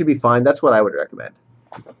think that should be fine. That's what I would recommend.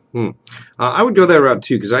 I would go that route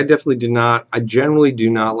too, because I generally do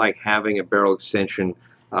not like having a barrel extension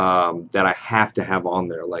that I have to have on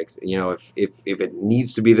there. Like, if it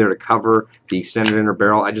needs to be there to cover the extended inner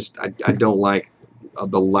barrel, I don't like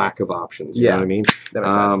the lack of options. You know what I mean? That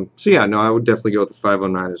makes sense. So yeah, no, I would definitely go with the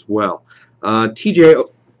 509 as well. TJ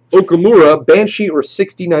Okamura, Banshee or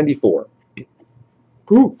 6094?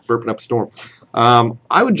 Ooh, burping up a storm.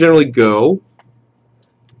 I would generally go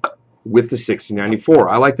with the 6094.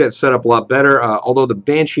 I like that setup a lot better, although the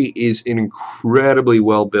Banshee is an incredibly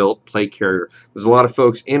well-built plate carrier. There's a lot of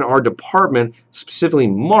folks in our department, specifically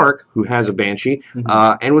Mark, who has a Banshee,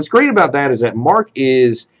 and what's great about that is that Mark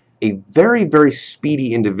is a very, very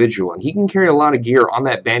speedy individual, and he can carry a lot of gear on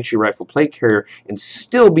that Banshee rifle plate carrier and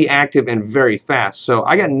still be active and very fast. So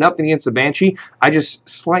I got nothing against the Banshee. I just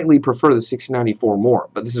slightly prefer the 6094 more.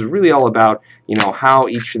 But this is really all about, how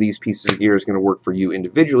each of these pieces of gear is going to work for you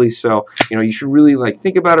individually. So, you should really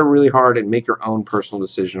think about it really hard and make your own personal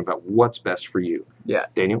decision about what's best for you. Yeah.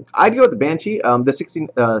 Daniel? I'd go with the Banshee.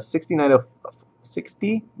 The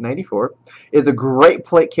 6094 is a great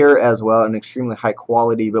plate carrier as well, and extremely high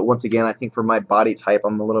quality. But once again, I think for my body type,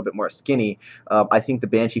 I'm a little bit more skinny. I think the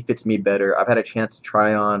Banshee fits me better. I've had a chance to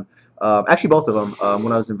try on actually both of them.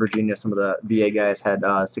 When I was in Virginia, some of the VA guys had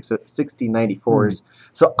 6094s.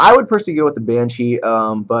 So I would personally go with the Banshee,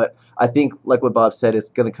 but I think, like what Bob said, it's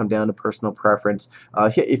going to come down to personal preference.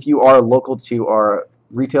 If you are local to our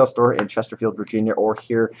retail store in Chesterfield, Virginia, or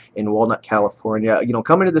here in Walnut, California,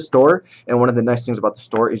 come into the store, and one of the nice things about the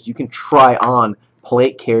store is you can try on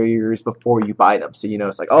plate carriers before you buy them. So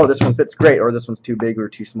it's like, oh, this one fits great, or this one's too big or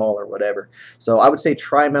too small or whatever. So I would say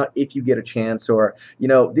try them out if you get a chance. Or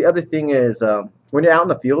the other thing is, when you're out in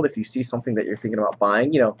the field, if you see something that you're thinking about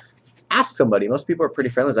buying, ask somebody. Most people are pretty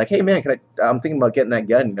friendly. It's like, hey man, I'm thinking about getting that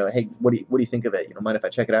gun. Hey, what do you think of it? Mind if I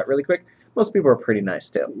check it out really quick? Most people are pretty nice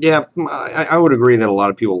too. Yeah, I would agree that a lot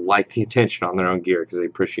of people like the attention on their own gear because they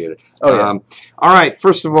appreciate it. Oh yeah. All right,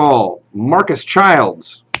 first of all, Marcus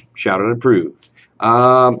Childs, shout out approved.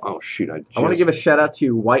 Oh shoot, I want to give a shout out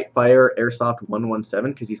to Whitefire Airsoft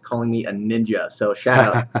 117 because he's calling me a ninja. So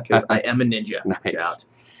shout out because I am a ninja. Nice. Shout out.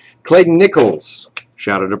 Clayton Nichols,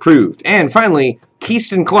 shout out approved. And finally,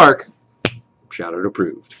 Keaston Clark, shout out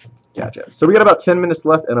approved. Gotcha. So we got about 10 minutes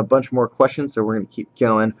left and a bunch more questions, so we're going to keep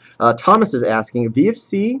going. Thomas is asking,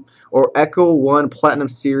 VFC or Echo 1 Platinum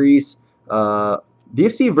Series,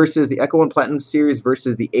 VFC versus the Echo 1 Platinum Series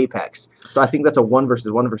versus the Apex. So I think that's a 1 versus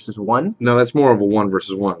 1 versus 1. No, that's more of a 1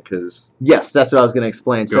 versus 1 because... Yes, that's what I was going to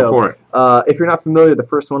explain. Go for it. If you're not familiar, the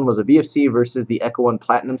first one was a VFC versus the Echo 1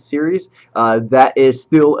 Platinum Series. That is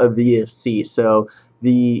still a VFC. So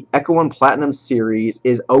the Echo 1 Platinum Series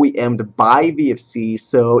is OEM'd by VFC,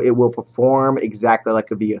 so it will perform exactly like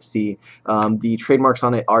a VFC. The trademarks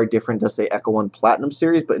on it are different. It does say Echo 1 Platinum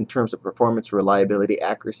Series, but in terms of performance, reliability,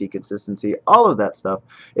 accuracy, consistency, all of that stuff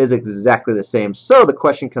is exactly the same. So the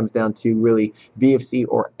question comes down to really VFC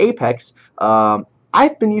or Apex.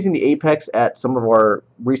 I've been using the Apex at some of our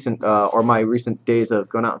recent, or my recent days of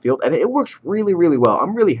going out in the field, and it works really, really well.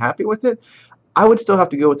 I'm really happy with it. I would still have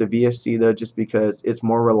to go with the VFC though, just because it's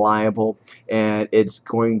more reliable and it's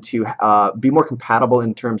going to be more compatible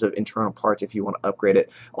in terms of internal parts if you want to upgrade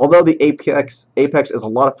it. Although the Apex is a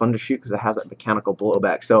lot of fun to shoot because it has that mechanical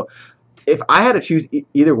blowback. So if I had to choose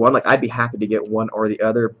either one, like I'd be happy to get one or the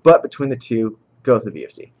other. But between the two, go with the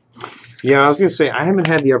VFC. Yeah, I was going to say, I haven't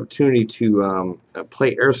had the opportunity to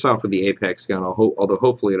play Airsoft with the Apex gun, although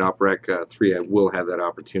hopefully at OpRec 3 I will have that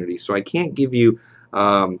opportunity. So I can't give you,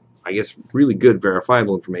 I guess, really good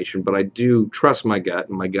verifiable information, but I do trust my gut,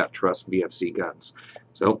 and my gut trusts VFC guns.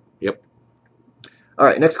 So, yep. All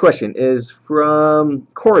right, next question is from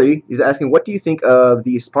Corey. He's asking, what do you think of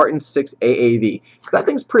the Spartan 6 AAV? That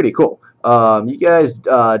thing's pretty cool. You guys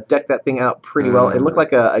decked that thing out pretty well. It looked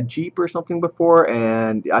like a Jeep or something before,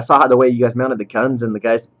 and I saw how the way you guys mounted the guns, and the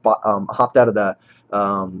guys hopped out of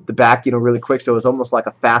the back, really quick. So it was almost like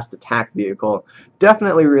a fast attack vehicle.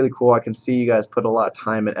 Definitely really cool. I can see you guys put a lot of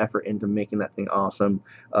time and effort into making that thing awesome.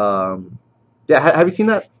 Yeah, have you seen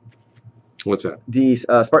that? What's that? The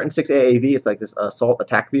Spartan 6 AAV. It's like this assault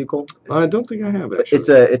attack vehicle. I don't think I have, actually.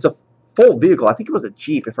 It's a full vehicle. I think it was a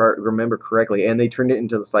Jeep, if I remember correctly, and they turned it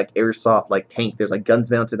into this like Airsoft like tank. There's like guns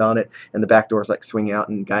mounted on it, and the back doors like swing out,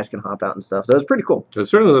 and guys can hop out and stuff. So it was pretty cool. I'd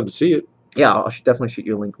certainly love to see it. Yeah, I'll definitely shoot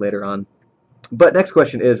you a link later on. But next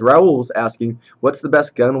question is Raul's asking, what's the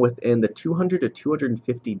best gun within the $200 to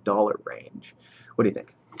 $250 range? What do you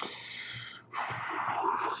think?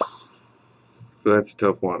 That's a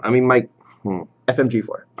tough one. I mean,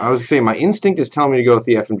 FMG4. I was going to say, my instinct is telling me to go with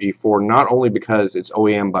the FMG4, not only because it's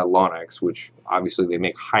OEM by Lonnex, which obviously they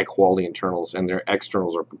make high-quality internals, and their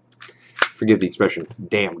externals are, forgive the expression,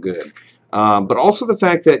 damn good. But also the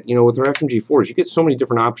fact that, with our FMG4s, you get so many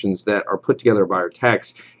different options that are put together by our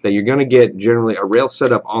techs that you're going to get generally a rail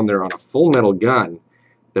setup on there on a full metal gun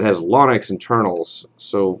that has Lonnex internals.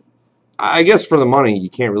 So I guess for the money, you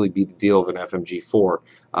can't really beat the deal of an FMG4.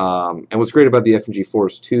 And what's great about the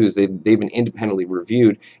FMG4s, too, is they've been independently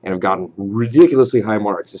reviewed and have gotten ridiculously high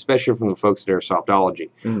marks, especially from the folks at Airsoftology.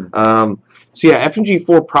 So yeah,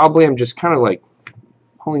 FMG4, probably I'm just kind of like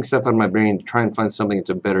pulling stuff out of my brain to try and find something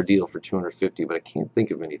that's a better deal for $250, but I can't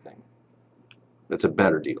think of anything that's a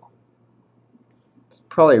better deal. It's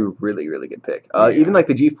probably a really, really good pick. Even like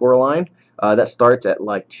the G4 line, that starts at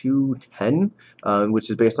like $210, which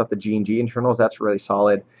is based off the G&G internals. That's really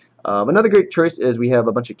solid. Another great choice is we have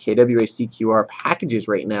a bunch of KWA CQR packages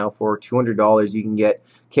right now for $200. You can get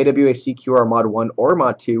KWA CQR Mod 1 or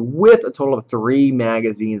Mod 2 with a total of 3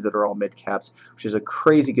 magazines that are all mid-caps, which is a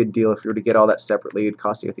crazy good deal. If you were to get all that separately, it'd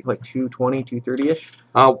cost you, I think, like $220, $230-ish.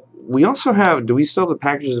 We also have, do we still have the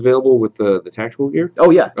packages available with the tactical gear?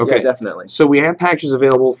 Oh, yeah. Okay. Yeah, definitely. So we have packages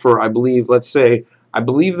available for, I believe, I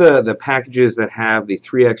believe the packages that have the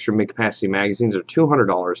 3 extra mid-capacity magazines are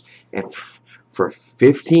 $200, and for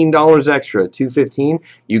 $15 extra, $215,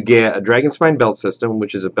 you get a Dragon Spine belt system,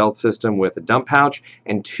 which is a belt system with a dump pouch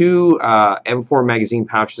and 2 M4 magazine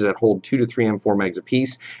pouches that hold 2 to 3 M4 mags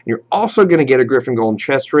apiece. And you're also going to get a Griffin Golden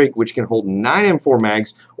chest rig, which can hold 9 M4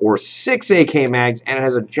 mags or 6 AK mags, and it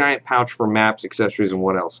has a giant pouch for maps, accessories, and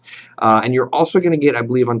what else. And you're also going to get, I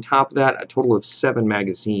believe, on top of that, a total of 7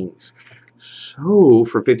 magazines. So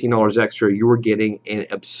for $15 extra, you are getting an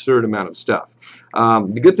absurd amount of stuff.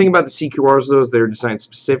 The good thing about the CQRs, though, is they're designed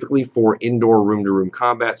specifically for indoor room-to-room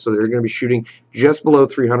combat, so they're going to be shooting just below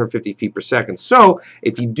 350 feet per second. So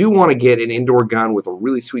if you do want to get an indoor gun with a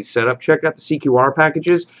really sweet setup, check out the CQR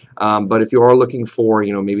packages. But if you are looking for,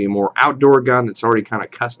 maybe a more outdoor gun that's already kind of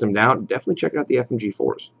customed out, definitely check out the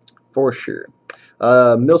FMG4s. For sure.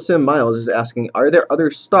 Milsim Miles is asking, are there other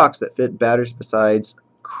stocks that fit batteries besides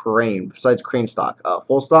crane stock,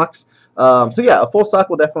 full stocks? So yeah, a full stock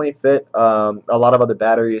will definitely fit a lot of other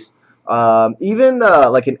batteries. Even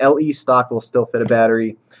like an LE stock will still fit a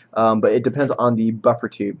battery, but it depends on the buffer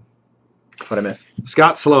tube. What I miss?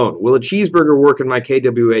 Scott Sloan, will a cheeseburger work in my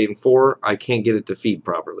KWA 4? I can't get it to feed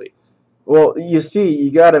properly. Well, you see,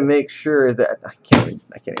 you got to make sure that I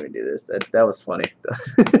can't even do this. That was funny.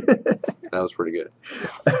 That was pretty good.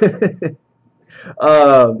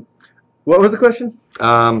 What was the question?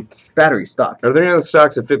 Battery stock. Are there any other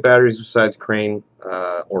stocks that fit batteries besides crane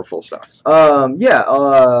or full stocks?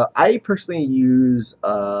 I personally use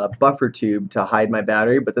a buffer tube to hide my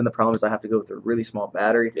battery, but then the problem is I have to go with a really small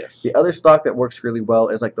battery. Yes. The other stock that works really well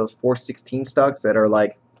is like those 416 stocks that are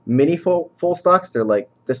like mini full stocks. They're like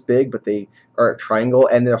this big, but they are a triangle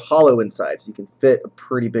and they're hollow inside, so you can fit a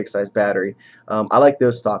pretty big size battery. I like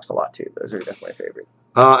those stocks a lot too. Those are definitely my favorite.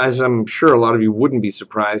 As I'm sure a lot of you wouldn't be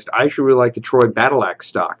surprised, I actually really like the Troy Battle Axe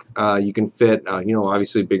stock. You can fit,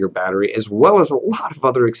 obviously a bigger battery, as well as a lot of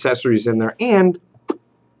other accessories in there, and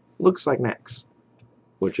looks like an axe,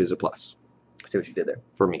 which is a plus. see what you did there.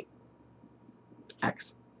 for me.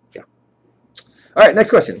 X. Yeah. All right,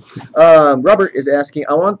 next question. Robert is asking,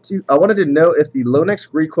 I wanted to know if the Lonex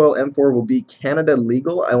Recoil M4 will be Canada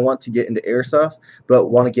legal. I want to get into airsoft, but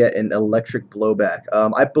want to get an electric blowback.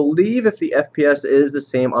 I believe if the FPS is the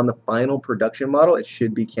same on the final production model, it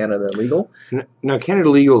should be Canada legal. No,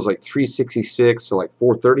 Canada legal is like 366 to like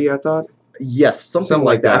 430, I thought. Yes, something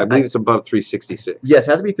like that. I believe it's above 366. Yes, it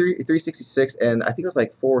has to be 366, and I think it was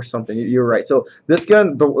like 4 something. You're right. So this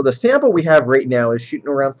gun, the sample we have right now is shooting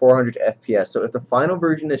around 400 FPS. So if the final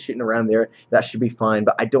version is shooting around there, that should be fine.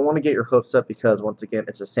 But I don't want to get your hopes up because, once again,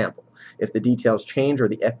 it's a sample. If the details change or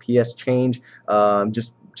the FPS change,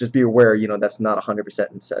 just be aware, that's not 100% set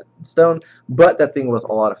in stone. But that thing was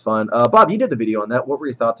a lot of fun. Bob, you did the video on that. What were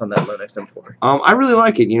your thoughts on that Lonex M4? I really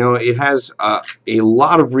like it. It has a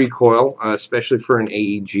lot of recoil, especially for an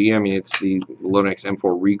AEG. I mean, it's the Lonex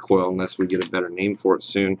M4 Recoil, unless we get a better name for it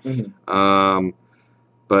soon. Mm-hmm.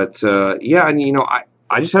 Yeah, and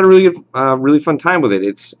I just had a really fun time with it.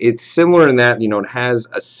 It's similar in that it has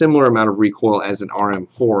a similar amount of recoil as an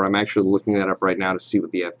RM4. I'm actually looking that up right now to see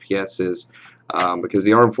what the FPS is. Because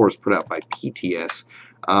the RM4 is put out by PTS.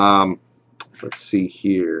 Let's see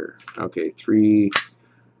here. Okay,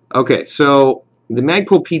 so the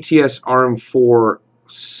Magpul PTS RM4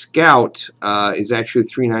 Scout is actually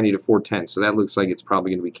 390 to 410, so that looks like it's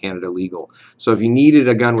probably going to be Canada legal. So if you needed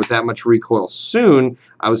a gun with that much recoil soon,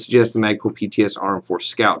 I would suggest the Magpul PTS RM4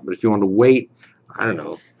 Scout. But if you want to wait, I don't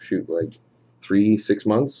know, shoot, like 3-6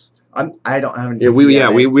 months. I don't have any. We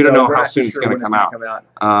don't know how soon it's going to come out.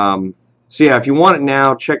 So yeah, if you want it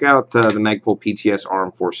now, check out the Magpul PTS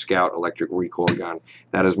RM4 Scout electric recoil gun.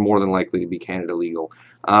 That is more than likely to be Canada legal.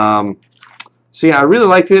 So yeah, I really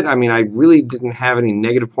liked it. I mean, I really didn't have any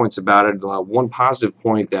negative points about it. One positive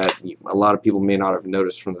point that a lot of people may not have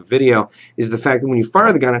noticed from the video is the fact that when you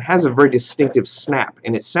fire the gun, it has a very distinctive snap,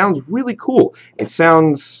 and it sounds really cool. It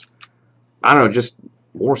sounds, I don't know, just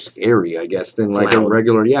more scary, I guess, than like a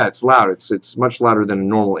regular. Yeah, it's loud. It's much louder than a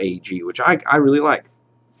normal AEG, which I really like.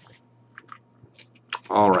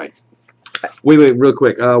 All right. Wait, real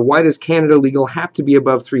quick. Why does Canada legal have to be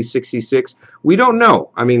above 366? We don't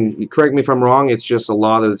know. I mean, correct me if I'm wrong. It's just a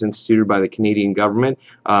law that was instituted by the Canadian government.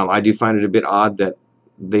 I do find it a bit odd that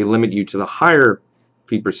they limit you to the higher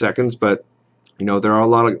feet per seconds, but there are a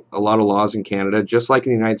lot of laws in Canada, just like in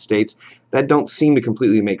the United States, that don't seem to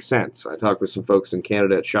completely make sense. I talked with some folks in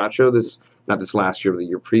Canada at SHOT Show. Not this last year, but the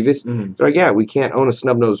year previous. They're like, yeah, we can't own a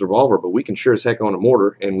snub-nosed revolver, but we can sure as heck own a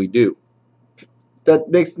mortar, and we do. That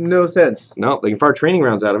makes no sense. No, they can fire training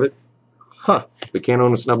rounds out of it. Huh. They can't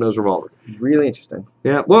own a snub-nosed revolver. Really interesting.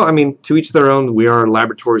 Yeah, well, I mean, to each their own. We are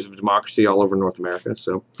laboratories of democracy all over North America,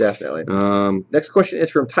 so. Definitely. Next question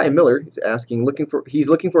is from Ty Miller. He's asking, he's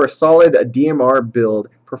looking for a solid DMR build,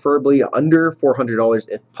 preferably under $400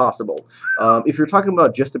 if possible. If you're talking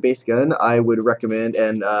about just a base gun, I would recommend,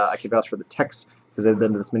 and I can vouch for the techs because they've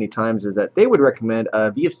done this many times, is that they would recommend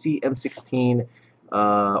a VFC M16.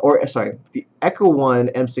 The Echo One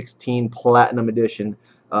M16 Platinum Edition,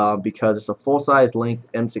 because it's a full-size length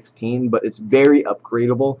M16, but it's very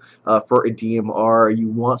upgradable for a DMR. You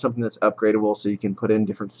want something that's upgradable so you can put in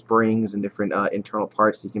different springs and different internal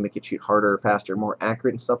parts so you can make it shoot harder, faster, more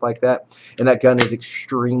accurate and stuff like that. And that gun is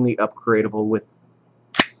extremely upgradable with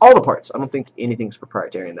all the parts. I don't think anything's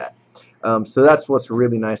proprietary in that. So that's what's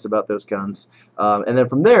really nice about those guns. And then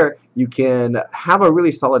from there, you can have a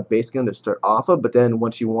really solid base gun to start off of, but then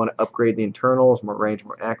once you want to upgrade the internals, more range,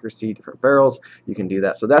 more accuracy, different barrels, you can do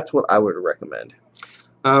that. So that's what I would recommend.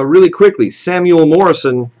 Really quickly, Samuel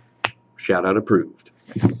Morrison, shout out approved.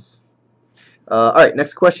 Nice. All right,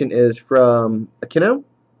 next question is from Akino.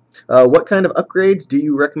 What kind of upgrades do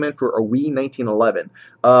you recommend for a Wii 1911?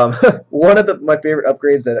 One of my favorite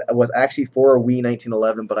upgrades that was actually for a Wii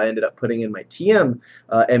 1911, but I ended up putting in my TM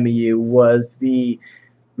MEU, was the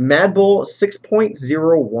Mad Bull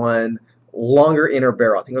 6.01 longer inner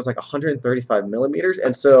barrel. I think it was like 135 millimeters.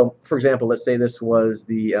 And so, for example, let's say this was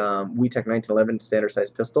the WeTech 1911 standard size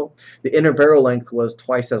pistol. The inner barrel length was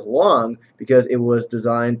twice as long because it was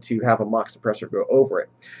designed to have a mock suppressor go over it.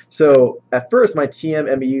 So at first, my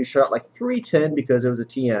TM MEU shot like 310 because it was a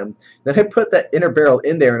TM. Then I put that inner barrel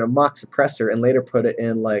in there in a mock suppressor and later put it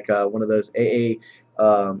in like one of those AAB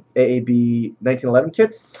 1911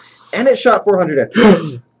 kits, and it shot 400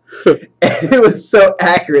 FPS. And it was so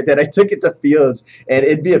accurate that I took it to fields, and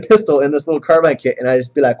it'd be a pistol in this little carbine kit, and I'd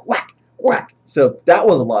just be like, whack, whack. So that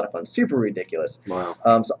was a lot of fun. Super ridiculous. Wow.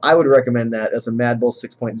 So I would recommend that as a Mad Bull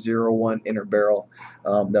 6.01 inner barrel.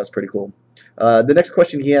 That was pretty cool. The next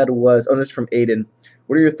question he had was, this is from Aiden.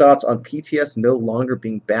 What are your thoughts on PTS no longer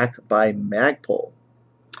being backed by Magpul?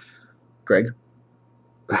 Greg?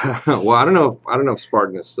 Well, I don't know if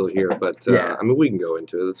Spartan is still here, but Yeah. I mean, we can go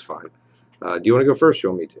into it. That's fine. Do you want to go first? Or you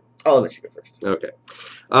want me to? I'll let you go first. Okay.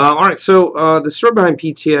 All right. So the story behind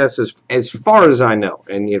PTS is, as far as I know,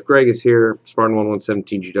 and if Greg is here, Spartan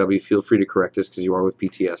 1117 GW, feel free to correct us because you are with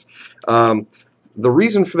PTS. The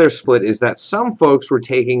reason for their split is that some folks were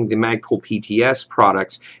taking the Magpul PTS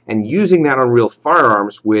products and using that on real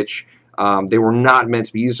firearms, which they were not meant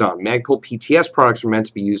to be used on. Magpul PTS products were meant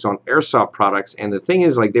to be used on Airsoft products, and the thing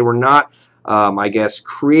is, like, they were not, I guess,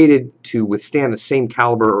 created to withstand the same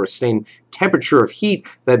caliber or same temperature of heat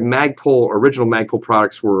that original Magpul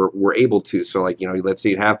products were able to. So, like, let's say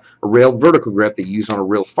you have a rail vertical grip that you use on a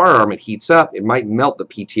real firearm, it heats up, it might melt the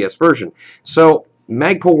PTS version. So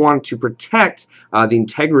Magpul wanted to protect the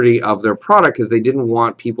integrity of their product because they didn't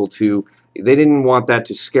want that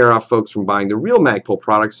to scare off folks from buying the real Magpul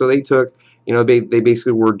product. So they took, they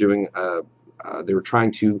basically were doing, they were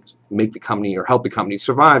trying to make the company or help the company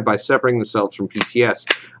survive by separating themselves from PTS.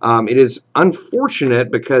 It is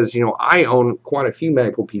unfortunate because, I own quite a few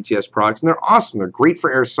Magpul PTS products, and they're awesome. They're great for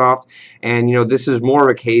Airsoft, and, this is more of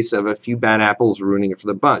a case of a few bad apples ruining it for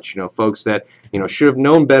the bunch. Folks that, should have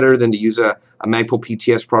known better than to use a Magpul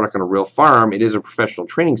PTS product on a real firearm. It is a professional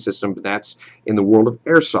training system, but that's in the world of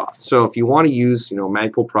Airsoft. So if you want to use,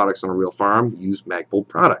 Magpul products on a real firearm, use Magpul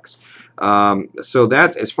products. So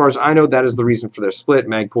that, as far as I know, that is the reason for their split.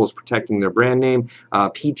 Magpul is protecting their brand name.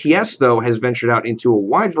 PTS, though, has ventured out into a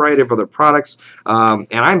wide variety of other products, and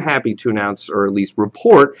I'm happy to announce, or at least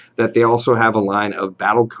report, that they also have a line of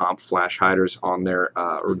Battle Comp flash hiders on their,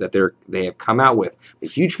 or that they have come out with. I'm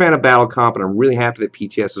a huge fan of Battle Comp, and I'm really happy that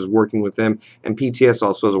PTS is working with them, and PTS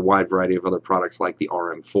also has a wide variety of other products like the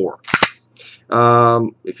RM4.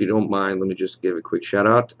 If you don't mind, let me just give a quick shout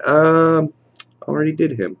out. Already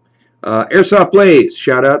did him. Airsoft Blaze,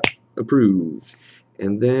 shout out, approved.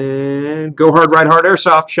 And then Go Hard, Ride Hard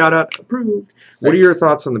Airsoft, shout out, approved. What are your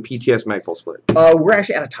thoughts on the PTS Magpul split? We're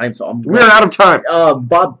actually out of time, so we're out of time.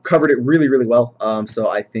 Bob covered it really, really well. So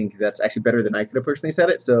I think that's actually better than I could have personally said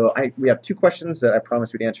it. So we have two questions that I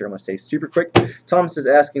promised we'd answer. I'm going to say super quick. Thomas is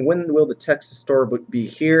asking, when will the Texas store be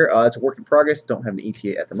here? It's a work in progress. Don't have an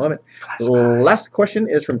ETA at the moment. The last question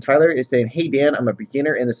is from Tyler. Is saying, hey Dan, I'm a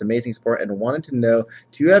beginner in this amazing sport and wanted to know,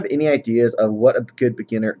 do you have any ideas of what a good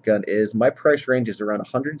beginner gun is? My price range is around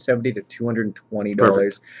 $170 to $220.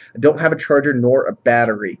 Perfect. I don't have a charger nor a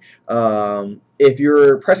battery. If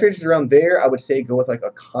your price range is around there, I would say go with like a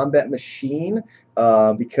combat machine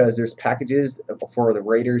because there's packages for the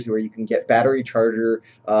Raiders where you can get battery, charger,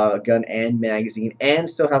 gun, and magazine, and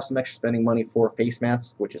still have some extra spending money for face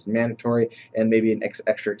masks, which is mandatory, and maybe an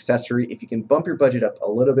extra accessory. If you can bump your budget up a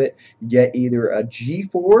little bit, you get either a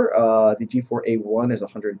G4, the G4A1 is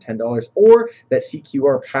 $110, or that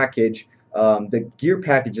CQR package. The gear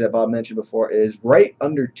package that Bob mentioned before is right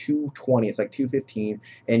under $220. It's like $215,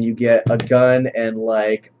 and you get a gun and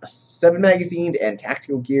like 7 magazines and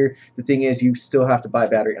tactical gear. The thing is, you still have to buy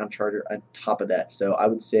battery on charger on top of that. So I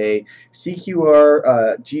would say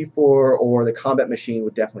CQR, G4, or the combat machine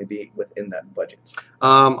would definitely be within that budget.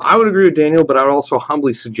 I would agree with Daniel, but I would also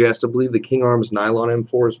humbly suggest, I believe the King Arms Nylon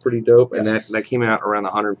M4 is pretty dope, and that came out around the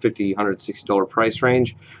 $150, $160 price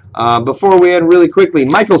range. Before we end, really quickly,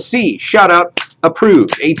 Michael C., shout out,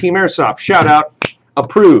 approved. A-Team Airsoft, shout out,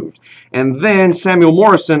 approved. And then Samuel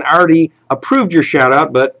Morrison, already approved your shout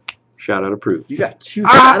out, but shout out approved. You got 2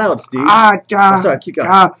 shout outs, dude. I'm sorry, keep going.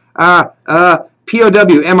 POW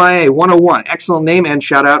MIA 101, excellent name, and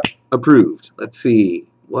shout out approved. Let's see.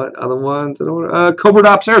 What other ones? Covert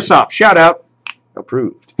Ops Airsoft, shout out,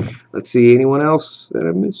 approved. Let's see, anyone else that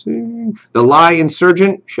I'm missing? The Lie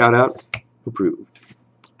Insurgent, shout out, approved.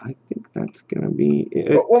 I think that's going to be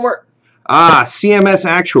it. One more. CMS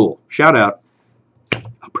Actual, shout out,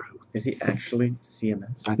 approved. Is he actually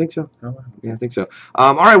CMS? I think so. Oh, wow. Yeah, I think so.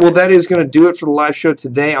 All right, well, that is going to do it for the live show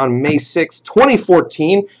today on May 6th,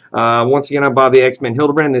 2014. Once again, I'm Bob the X-Men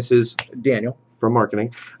Hildebrand. This is Daniel from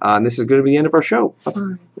marketing. This is going to be the end of our show.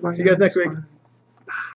 Bye-bye. See you guys next week.